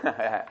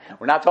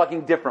 We're not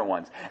talking different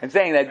ones. I'm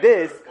saying that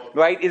this,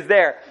 right, is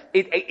there.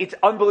 It's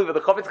unbelievable.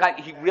 The Chafetz Chaim,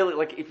 he really,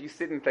 like, if you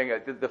sit and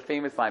think, the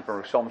famous line from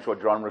Rosh Shalom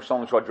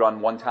Shwadron,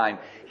 one time,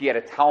 he had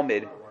a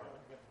Talmud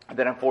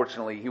that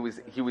unfortunately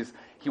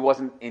he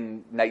wasn't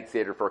in night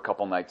Seder for a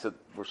couple nights. So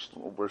Rosh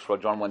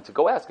Shwadron went to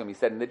go ask him. He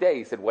said in the day,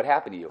 he said, "What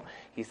happened to you?"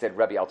 He said,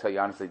 "Rebbe, I'll tell you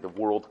honestly, the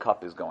World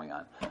Cup is going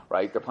on,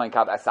 right? They're playing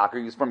soccer.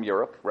 He was from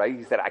Europe, right?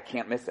 He said, I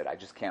can't miss it. I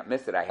just can't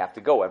miss it. I have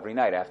to go every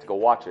night. I have to go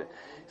watch it."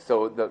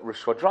 So the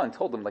Rosh Shwadron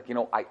told him, like,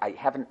 I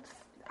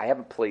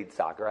haven't played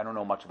soccer. I don't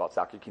know much about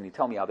soccer. Can you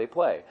tell me how they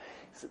play?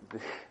 So,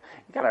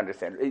 you got to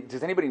understand.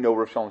 Does anybody know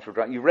Rosh Shalom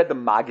Shwadron? You read the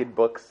Maggid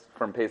books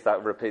from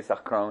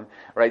Pesach Kron,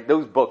 right?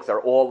 Those books are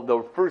all,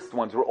 the first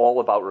ones were all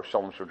about Rosh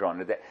Shalom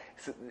Shwadron.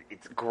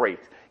 It's great.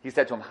 He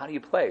said to him, "How do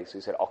you play?" So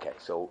he said, "Okay,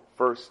 so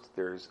first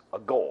there's a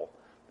goal,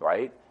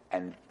 right?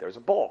 And there's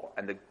a ball.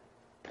 And the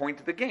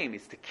point of the game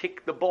is to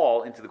kick the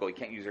ball into the goal. You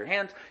can't use your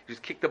hands. You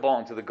just kick the ball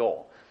into the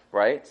goal.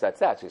 Right? So that's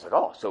that." So he's like,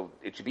 "Oh, so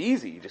it should be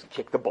easy. You just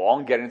kick the ball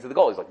and get it into the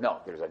goal." He's like, "No,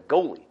 there's a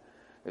goalie.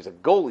 There's a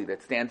goalie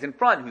that stands in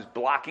front who's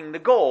blocking the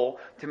goal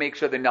to make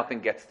sure that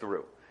nothing gets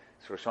through."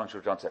 So Rosh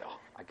Shwadron said, "Oh,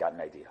 I got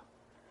an idea.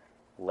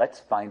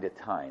 Let's find a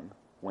time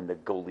when the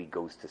goalie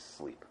goes to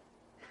sleep.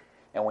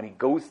 And when he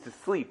goes to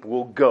sleep,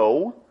 we'll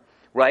go,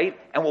 right?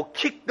 And we'll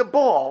kick the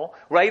ball,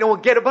 right? And we'll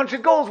get a bunch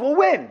of goals. We'll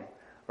win."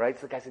 Right?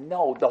 So the guy said,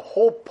 "No, the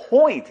whole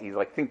point," he's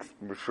like, thinks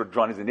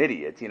Shwadron is an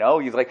idiot, He's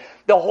like,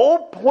 "The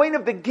whole point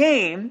of the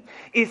game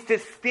is to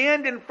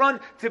stand in front,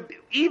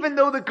 even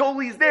though the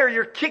goalie's there,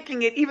 you're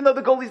kicking it, even though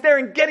the goalie's there,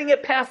 and getting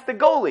it past the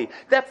goalie.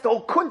 That's the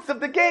whole kunz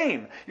of the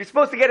game. You're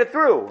supposed to get it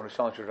through." And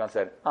Shwadron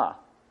said,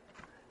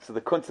 so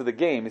the kunz of the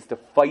game is to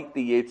fight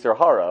the Yetzer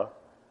Hara,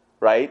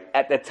 right,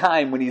 at the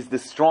time when he's the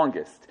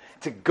strongest.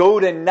 To go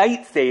to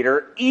night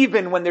Seder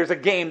even when there's a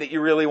game that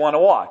you really want to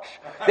watch.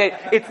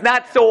 That it's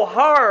not so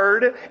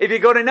hard if you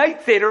go to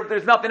night Seder if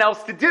there's nothing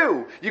else to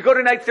do. You go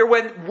to night Seder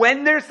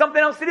when there's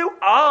something else to do.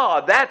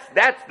 That's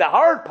the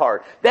hard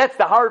part. That's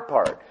the hard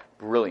part.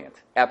 Brilliant.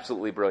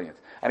 Absolutely brilliant.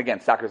 And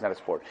again, soccer is not a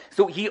sport.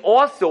 So he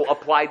also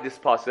applied this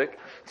pasuk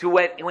to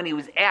when he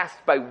was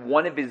asked by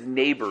one of his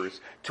neighbors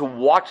to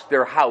watch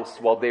their house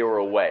while they were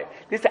away.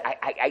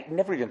 I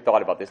never even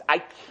thought about this. I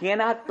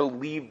cannot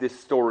believe this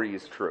story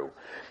is true.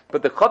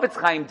 But the Chafetz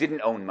Chaim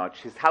didn't own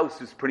much. His house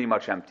was pretty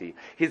much empty.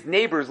 His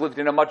neighbors lived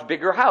in a much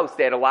bigger house.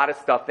 They had a lot of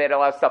stuff.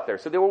 There.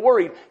 So they were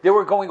worried. They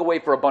were going away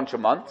for a bunch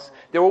of months.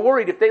 They were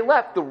worried if they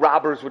left, the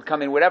robbers would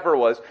come in, whatever it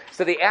was.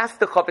 So they asked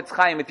the Chafetz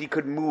Chaim if he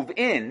could move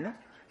in.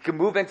 He could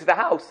move into the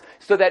house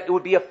so that it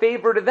would be a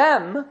favor to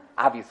them.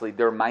 Obviously,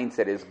 their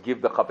mindset is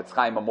give the Chafetz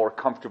Chaim a more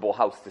comfortable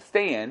house to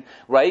stay in,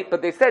 right?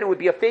 But they said it would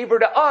be a favor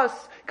to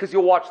us because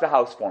you'll watch the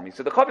house for me.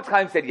 So the Chafetz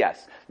Chaim said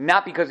yes.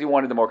 Not because he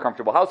wanted the more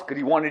comfortable house, because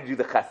he wanted to do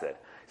the chesed.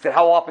 He said,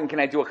 "How often can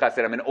I do a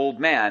chesed? I'm an old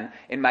man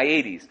in my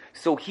 80s.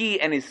 So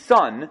he and his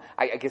son,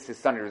 I guess his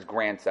son or his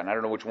grandson, I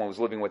don't know which one was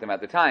living with him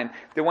at the time,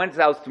 they went to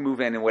the house to move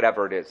in and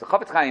whatever it is. So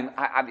Chafetz Chaim,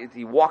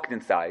 he walked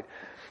inside,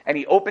 and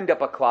he opened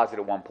up a closet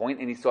at one point,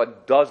 and he saw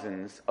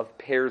dozens of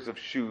pairs of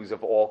shoes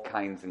of all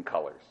kinds and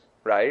colors,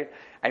 right?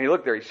 And he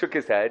looked there, he shook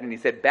his head, and he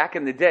said, back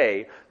in the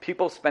day,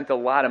 people spent a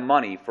lot of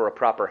money for a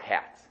proper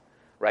hat.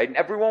 Right? And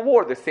everyone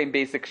wore the same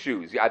basic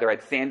shoes. You either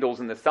had sandals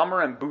in the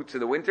summer and boots in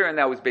the winter, and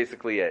that was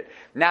basically it.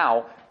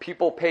 Now,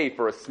 people pay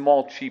for a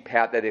small, cheap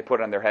hat that they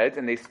put on their heads,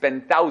 and they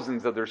spend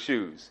thousands of their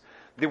shoes.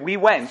 We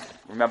went,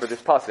 remember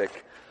this pasuk,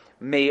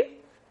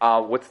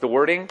 what's the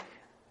wording?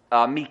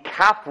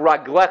 Mikaf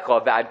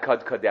raglecha vad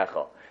kad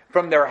kadecha.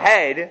 From their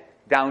head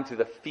down to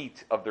the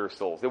feet of their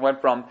souls. They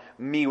went from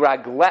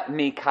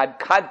kad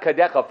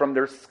kadecha, from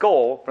their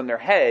skull, from their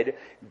head,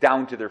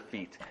 down to their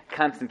feet,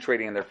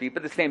 concentrating on their feet,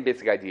 but the same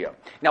basic idea.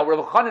 Now,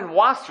 Rav Chanan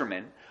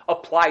Wasserman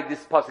applied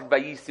this pasuk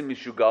Vayisim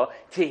Mishuga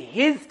to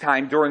his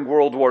time during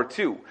World War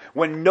II,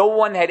 when no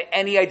one had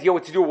any idea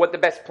what to do or what the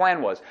best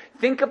plan was.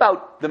 Think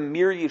about the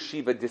Mir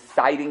Yeshiva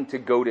deciding to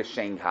go to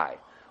Shanghai,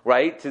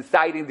 right?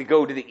 Deciding to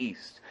go to the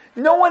east.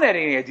 No one had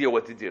any idea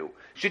what to do.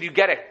 Should you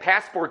get a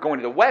passport going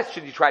to the west?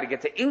 Should you try to get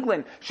to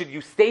England? Should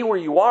you stay where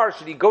you are?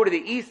 Should you go to the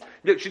east?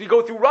 Should you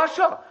go through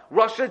Russia?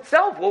 Russia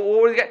itself?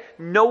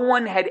 No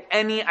one had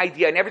any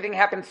idea, and everything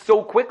happened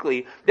so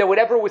quickly that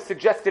whatever was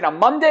suggested on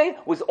Monday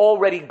was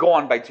already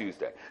gone by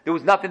Tuesday. There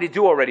was nothing to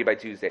do already by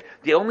Tuesday.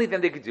 The only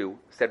thing they could do,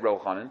 said Rav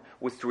Chanan,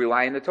 was to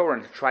rely on the Torah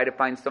and to try to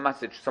find some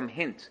message, some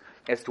hint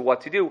as to what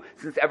to do,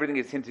 since everything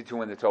is hinted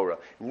to in the Torah.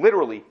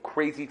 Literally,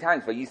 crazy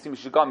times. That's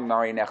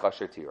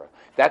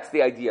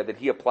the idea that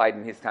he applied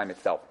in his time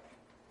itself.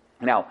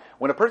 Now,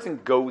 when a person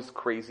goes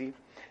crazy,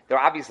 there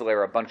obviously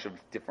are a bunch of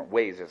different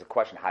ways. There's a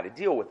question how to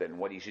deal with it and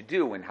what you should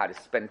do and how to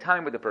spend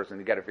time with the person.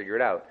 You've got to figure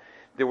it out.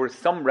 There were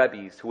some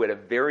Rebbes who had a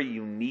very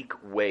unique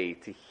way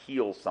to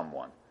heal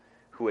someone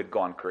who had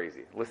gone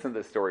crazy. Listen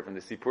to the story from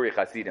the Sipuri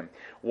Chasidim.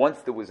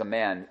 Once there was a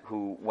man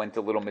who went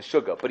a little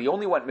Meshuggah, but he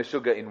only went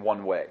Meshuggah in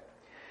one way.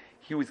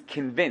 He was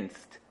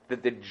convinced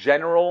that the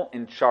general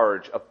in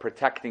charge of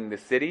protecting the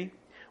city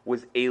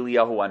was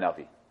Eliyahu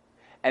Hanavi.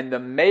 And the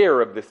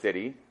mayor of the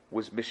city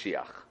was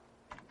Mashiach.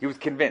 He was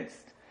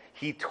convinced.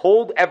 He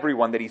told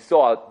everyone that he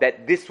saw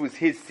that this was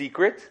his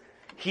secret.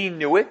 He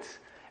knew it.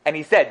 And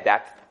he said,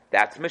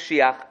 that's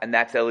Mashiach and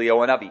that's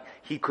Eliyahu Hanavi.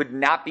 He could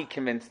not be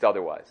convinced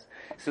otherwise.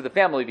 So the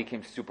family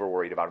became super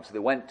worried about him. So they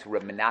went to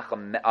Reb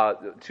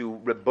Menachem,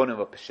 to Rabbanim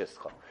of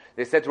Peshischa.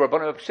 They said to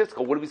Rabbanim of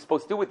Peshischa, what are we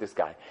supposed to do with this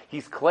guy?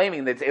 He's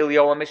claiming that it's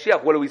Eliyahu and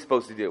Mashiach. What are we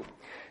supposed to do?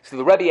 So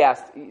the Rebbe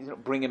asked,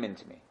 bring him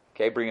into me.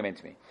 Okay, bring him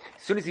into me.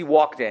 As soon as he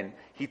walked in,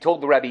 he told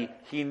the Rebbe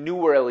he knew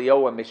where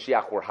Eliyahu and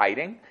Mashiach were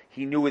hiding.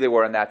 He knew where they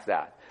were, and that's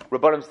that.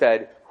 Rabbanim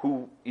said,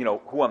 who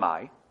am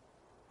I?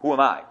 Who am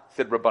I?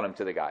 Said Rabbanim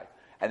to the guy.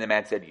 And the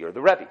man said, you're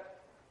the Rebbe.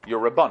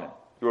 You're Rabbanim.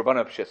 You're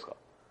Rabbanim of Peshischa.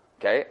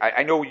 Okay,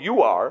 I know who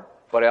you are,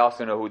 but I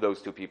also know who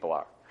those two people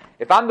are.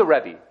 If I'm the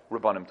Rebbe,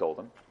 Rabbanim told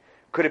him,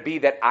 could it be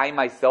that I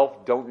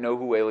myself don't know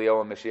who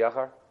Eliyahu and Mashiach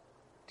are?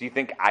 Do you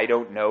think I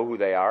don't know who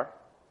they are?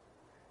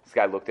 This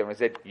guy looked at him and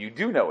said, you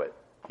do know it,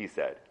 he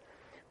said.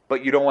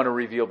 But you don't want to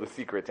reveal the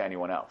secret to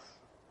anyone else.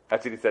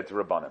 That's what he said to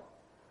Rabbanim.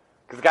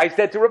 Because the guy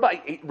said to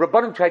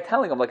Rabbanim tried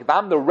telling him, like, if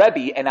I'm the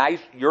Rebbe and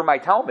you're my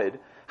Talmud,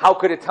 how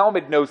could a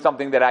Talmud know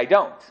something that I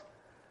don't?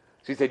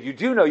 So he said, you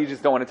do know, you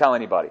just don't want to tell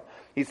anybody.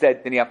 He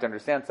said, then you have to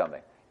understand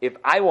something. If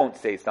I won't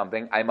say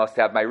something, I must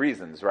have my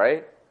reasons,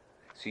 right?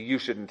 So you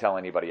shouldn't tell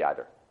anybody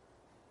either.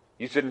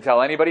 You shouldn't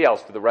tell anybody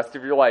else for the rest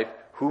of your life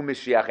who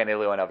Mashiach and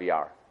Eliyahu Hanavi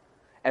are.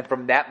 And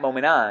from that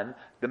moment on,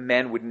 the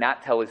man would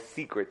not tell his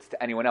secrets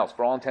to anyone else.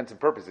 For all intents and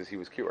purposes, he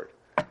was cured.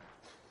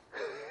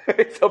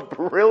 It's a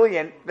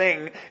brilliant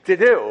thing to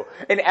do.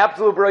 An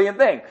absolute brilliant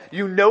thing.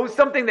 You know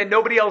something that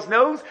nobody else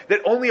knows,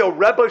 that only a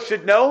Rebbe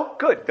should know?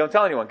 Good, don't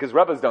tell anyone, because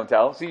Rebbes don't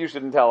tell, so you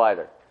shouldn't tell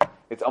either.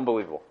 It's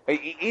unbelievable.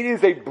 It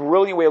is a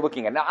brilliant way of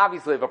looking at it. Now,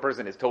 obviously, if a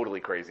person is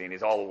totally crazy and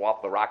he's all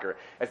off the rocker,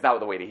 that's not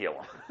the way to heal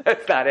him.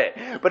 That's not it.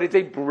 But it's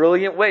a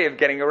brilliant way of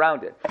getting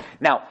around it.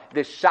 Now, the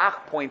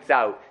Shach points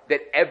out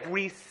that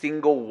every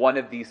single one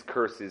of these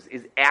curses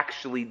is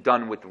actually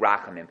done with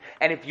Rachamim.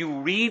 And if you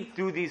read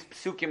through these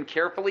psukim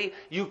carefully,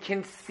 you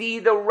can see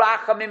the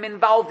Rachamim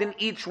involved in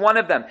each one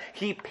of them.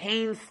 He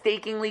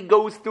painstakingly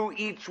goes through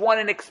each one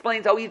and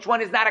explains how each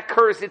one is not a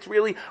curse. It's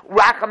really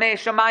Rachamei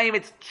Shamayim.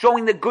 It's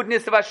showing the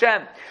goodness of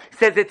Hashem. He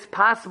says it's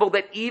possible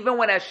that even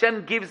when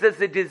Hashem gives us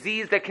a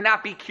disease that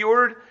cannot be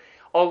cured,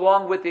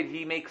 along with it,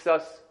 He makes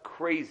us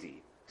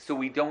crazy. So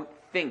we don't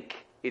think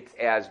it's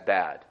as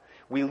bad.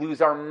 We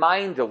lose our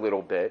mind a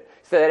little bit,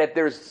 so that if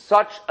there's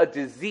such a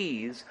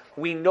disease,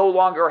 we no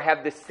longer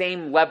have the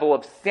same level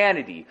of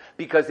sanity.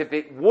 Because if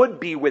it would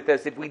be with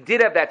us, if we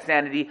did have that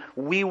sanity,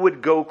 we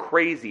would go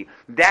crazy.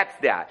 That's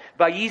that.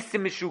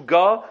 Vayisim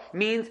Mishuga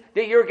means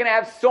that you're going to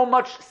have so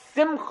much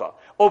simcha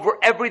over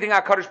everything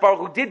HaKadosh Baruch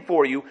Hu did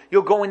for you.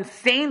 You'll go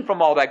insane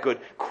from all that good,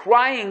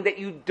 crying that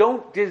you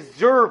don't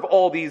deserve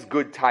all these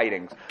good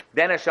tidings.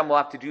 Then Hashem will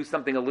have to do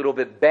something a little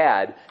bit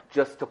bad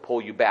just to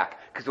pull you back.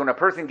 Because when a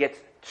person gets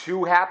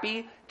too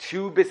happy,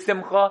 too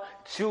besimcha,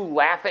 too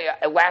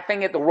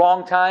laughing at the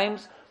wrong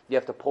times, you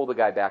have to pull the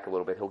guy back a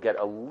little bit. He'll get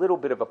a little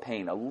bit of a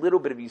pain, a little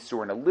bit of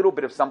yisurin, a little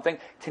bit of something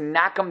to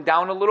knock him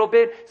down a little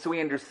bit, so he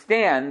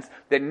understands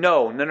that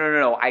no,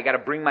 I got to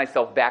bring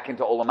myself back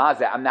into Olam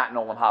Hazeh. I'm not in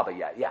Olam Haba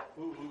yet. Yeah.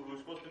 Who's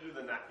supposed to do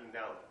the knocking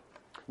down?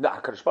 No,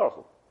 HaKadosh Baruch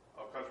Hu.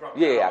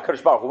 Yeah,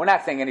 HaKadosh Baruch Hu. We're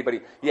not saying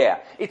anybody. Yeah,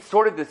 it's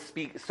sort of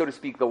so to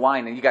speak, the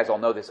line, and you guys all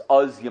know this.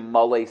 Az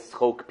Yamale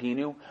Schok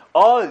Pinu.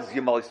 Az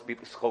Yamale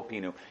Schok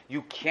Pinu.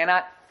 You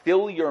cannot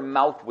fill your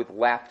mouth with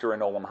laughter in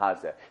Olam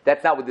Hazeh.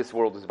 That's not what this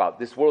world is about.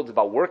 This world is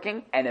about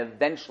working and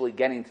eventually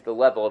getting to the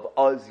level of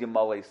Az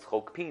Yamale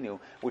Schok Pinu,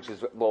 which is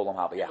Olam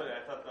Haba. Yeah. But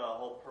I thought the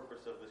whole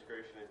purpose of this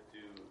creation is to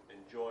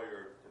enjoy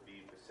or to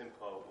be the simcha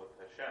with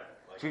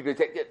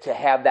Hashem. To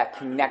have that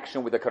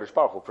connection with the Kadosh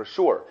Baruch Hu, for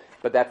sure.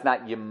 But that's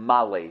not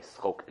Yamale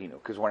Schok Pinu,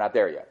 because we're not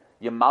there yet.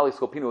 Yamale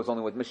Schok Pinu is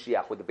only with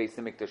Mashiach, with the Beis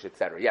Hamikdash,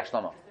 etc. Yeah,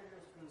 Shlomo.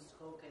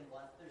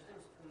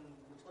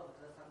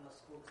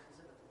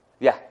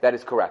 Yeah, that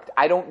is correct.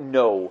 I don't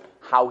know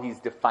how he's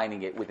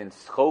defining it within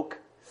Schok,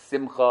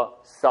 Simcha,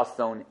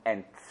 Sason,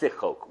 and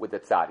Tzichok with the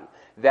Tzadi.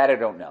 That I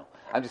don't know.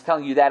 I'm just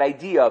telling you that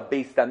idea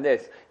based on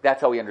this.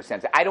 That's how he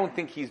understands it. I don't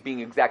think he's being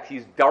exact.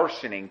 He's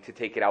darshaning to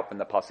take it out from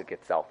the pasuk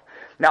itself.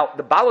 Now,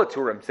 the Baal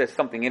HaTurim says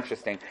something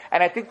interesting,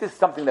 and I think this is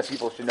something that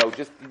people should know,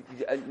 just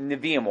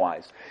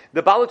Nevi'im-wise.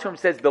 The Baal HaTurim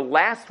says the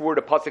last word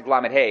of pasuk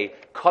Lamed Hey,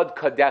 Kad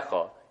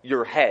Kadecha,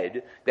 your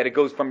head, that it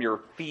goes from your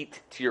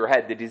feet to your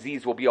head, the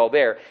disease will be all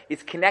there,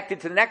 is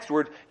connected to the next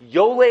word,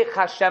 Yolech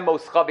Hashem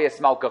Oscha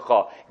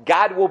V'Yasmalkacha.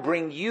 God will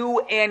bring you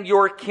and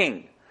your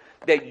king.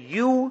 That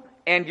you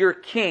and your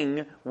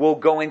king will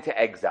go into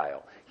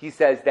exile. He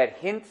says that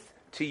hints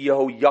to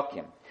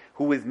Yehoyakim,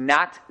 who is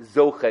not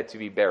Zocha to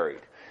be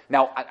buried.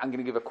 Now, I'm going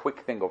to give a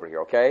quick thing over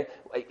here, okay?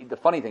 The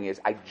funny thing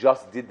is, I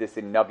just did this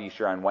in Navi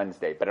Yishur on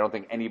Wednesday, but I don't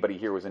think anybody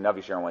here was in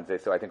Navi Yishur on Wednesday,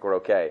 so I think we're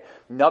okay.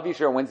 Navi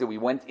Yishur on Wednesday, we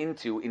went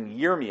into, in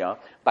Yirmiyah,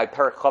 by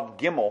Perek Chav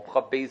Gimel,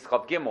 Chav Beis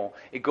Chav Gimel,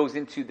 it goes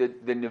into the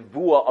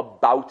Nevuah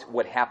about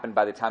what happened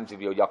by the times of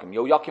Yehoyakim.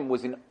 Yehoyakim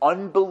was an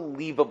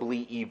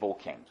unbelievably evil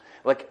king.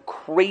 Like,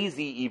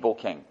 crazy evil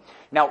king.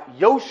 Now,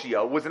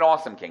 Yoshia was an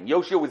awesome king.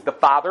 Yoshia was the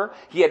father.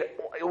 He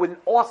was an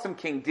awesome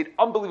king, did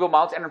unbelievable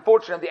amounts, and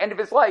unfortunately, at the end of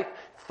his life,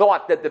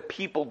 thought that the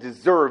people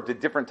deserved a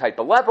different type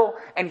of level,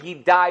 and he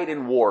died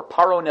in war.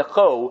 Paro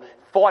Necho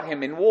fought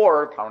him in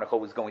war. Paro Necho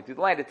was going through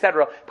the land,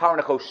 etc. Paro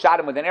Necho shot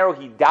him with an arrow.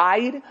 He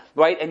died,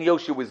 right, and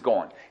Yoshia was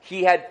gone.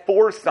 He had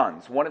 4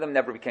 sons. One of them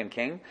never became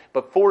king,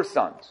 but 4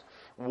 sons.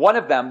 One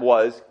of them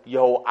was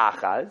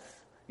Yehoachaz.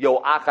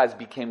 Yehoachaz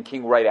became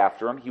king right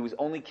after him. He was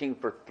only king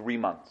for 3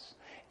 months.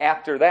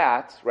 After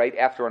that, right,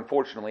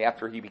 unfortunately,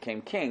 after he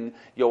became king,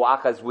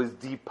 Yehoachaz was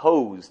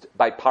deposed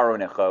by Paro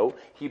Necho.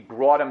 He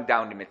brought him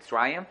down to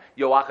Mitzrayim.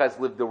 Yehoachaz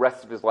lived the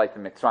rest of his life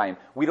in Mitzrayim.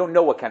 We don't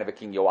know what kind of a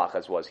king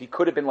Yehoachaz was. He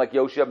could have been like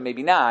Yoshia,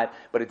 maybe not,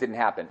 but it didn't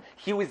happen.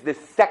 He was the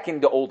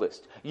second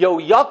oldest.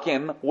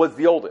 Yehoyakim was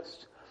the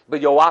oldest.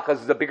 But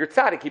Yehoachaz is a bigger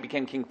tzaddik. He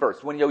became king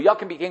first. When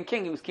Yehoyakim became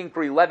king, he was king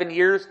for 11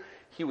 years.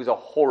 He was a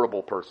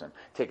horrible person.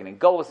 Taken in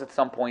Golos at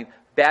some point,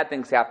 bad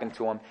things happened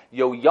to him.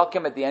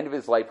 Yehoyakim at the end of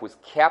his life was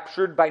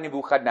captured by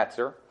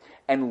Nebuchadnezzar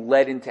and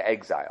led into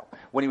exile.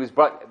 When he was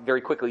brought,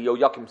 very quickly,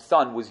 Yehoyakim's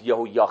son was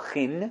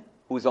Yehoyachin,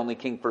 who was only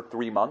king for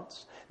 3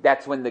 months.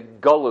 That's when the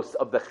Golos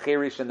of the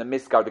Cherish and the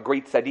Miskar, the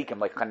great tzaddikim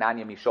like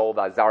Hananiah, Mishael,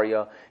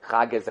 Azariah,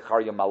 Chageh,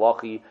 Zechariah,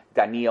 Malachi,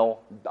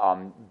 Daniel,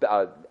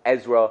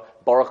 Ezra,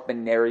 Baruch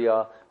ben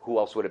Neriah, who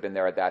else would have been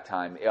there at that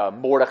time?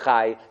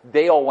 Mordechai.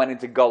 They all went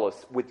into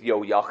Golos with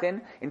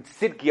Yehoyachin, and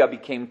Tzidkiah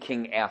became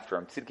king after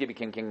him. Tzidkiah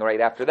became king right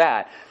after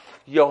that.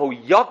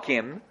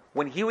 Yehoyakim,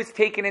 when he was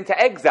taken into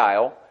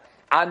exile,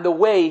 on the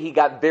way he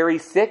got very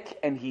sick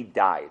and he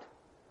died.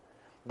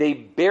 They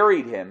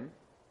buried him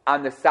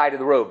on the side of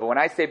the road. But when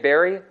I say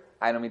bury,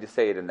 I don't mean to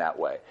say it in that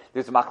way.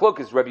 There's a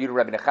machlokas, Rabbi Yehuda,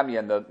 Rabbi Nechemiah,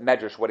 and the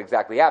Medrash, what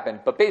exactly happened.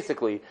 But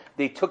basically,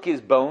 they took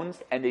his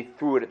bones and they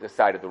threw it at the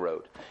side of the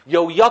road.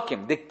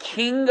 Yehoyakim, the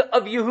king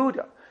of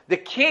Yehuda, the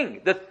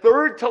king, the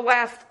third to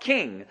last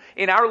king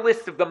in our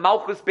list of the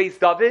Malchus Beis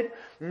David,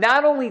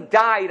 not only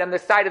died on the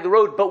side of the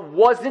road, but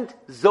wasn't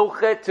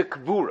zoche to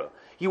kvura.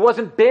 He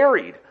wasn't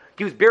buried.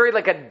 He was buried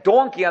like a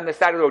donkey on the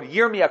side of the road.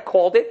 Yirmiyah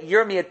called it.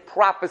 Yirmiyah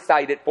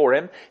prophesied it for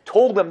him,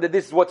 told him that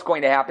this is what's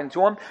going to happen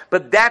to him.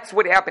 But that's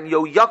what happened.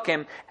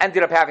 Yehoyakim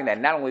ended up having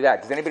that. Not only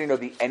that, does anybody know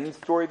the end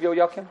story of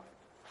Yehoyakim?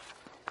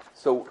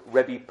 So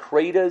Rebbe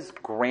Preda's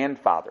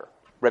grandfather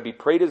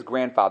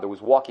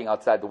was walking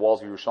outside the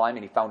walls of Yerushalayim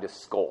and he found a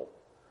skull.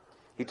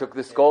 He took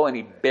the skull and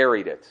he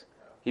buried it.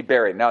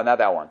 No, not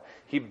that one.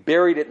 He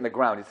buried it in the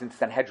ground. It's in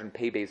Sanhedrin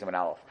Pei Beis and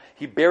Aleph.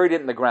 He buried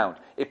it in the ground.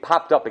 It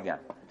popped up again.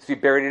 So he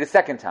buried it a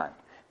second time.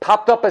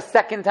 Popped up a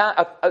second time,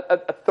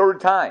 a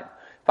third time.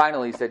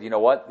 Finally he said, you know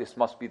what? This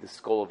must be the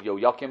skull of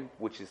Yehoyakim,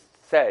 which is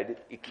said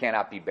it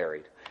cannot be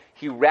buried.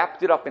 He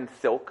wrapped it up in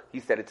silk. He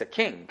said, it's a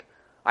king.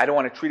 I don't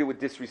want to treat it with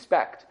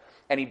disrespect.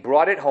 And he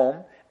brought it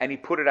home and he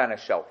put it on a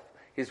shelf.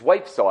 His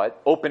wife saw it,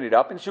 opened it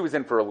up, and she was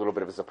in for a little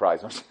bit of a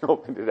surprise when she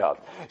opened it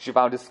up. She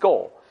found his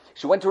skull.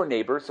 She went to her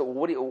neighbor, so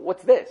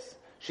what's this?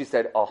 She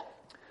said, oh,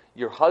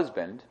 your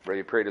husband,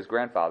 Rebbe Preda's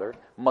grandfather,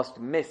 must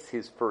miss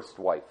his first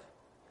wife.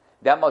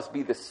 That must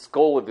be the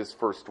skull of his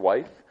first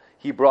wife.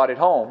 He brought it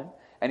home,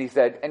 and he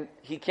said, and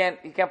he can't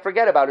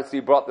forget about it, so he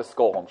brought the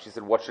skull home. She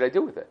said, what should I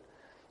do with it?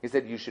 He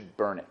said, you should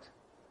burn it.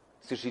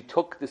 So she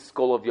took the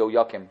skull of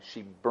Yehoyakim,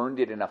 she burned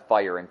it in a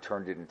fire and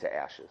turned it into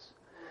ashes.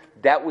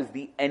 That was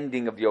the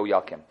ending of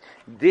Yehoyakim.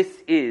 This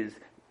is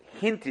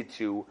hinted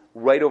to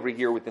right over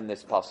here within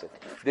this pasuk.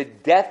 The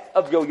death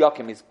of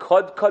Yoyakim is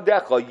Kod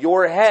Kadecha,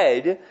 your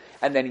head,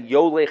 and then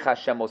Yolech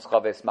Hashem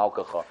Oschaves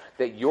Malkacha,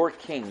 that your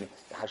king,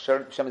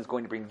 Hashem is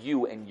going to bring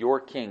you and your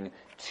king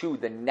to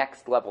the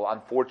next level.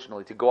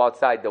 Unfortunately, to go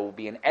outside, there will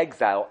be an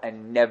exile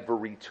and never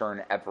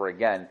return ever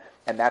again.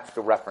 And that's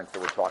the reference that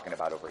we're talking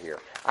about over here.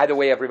 Either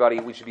way, everybody,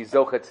 we should be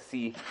zocha to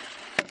see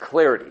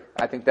clarity.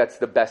 I think that's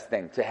the best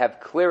thing, to have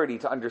clarity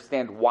to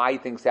understand why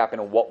things happen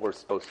and what we're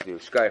supposed to do.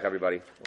 Shkayach, everybody.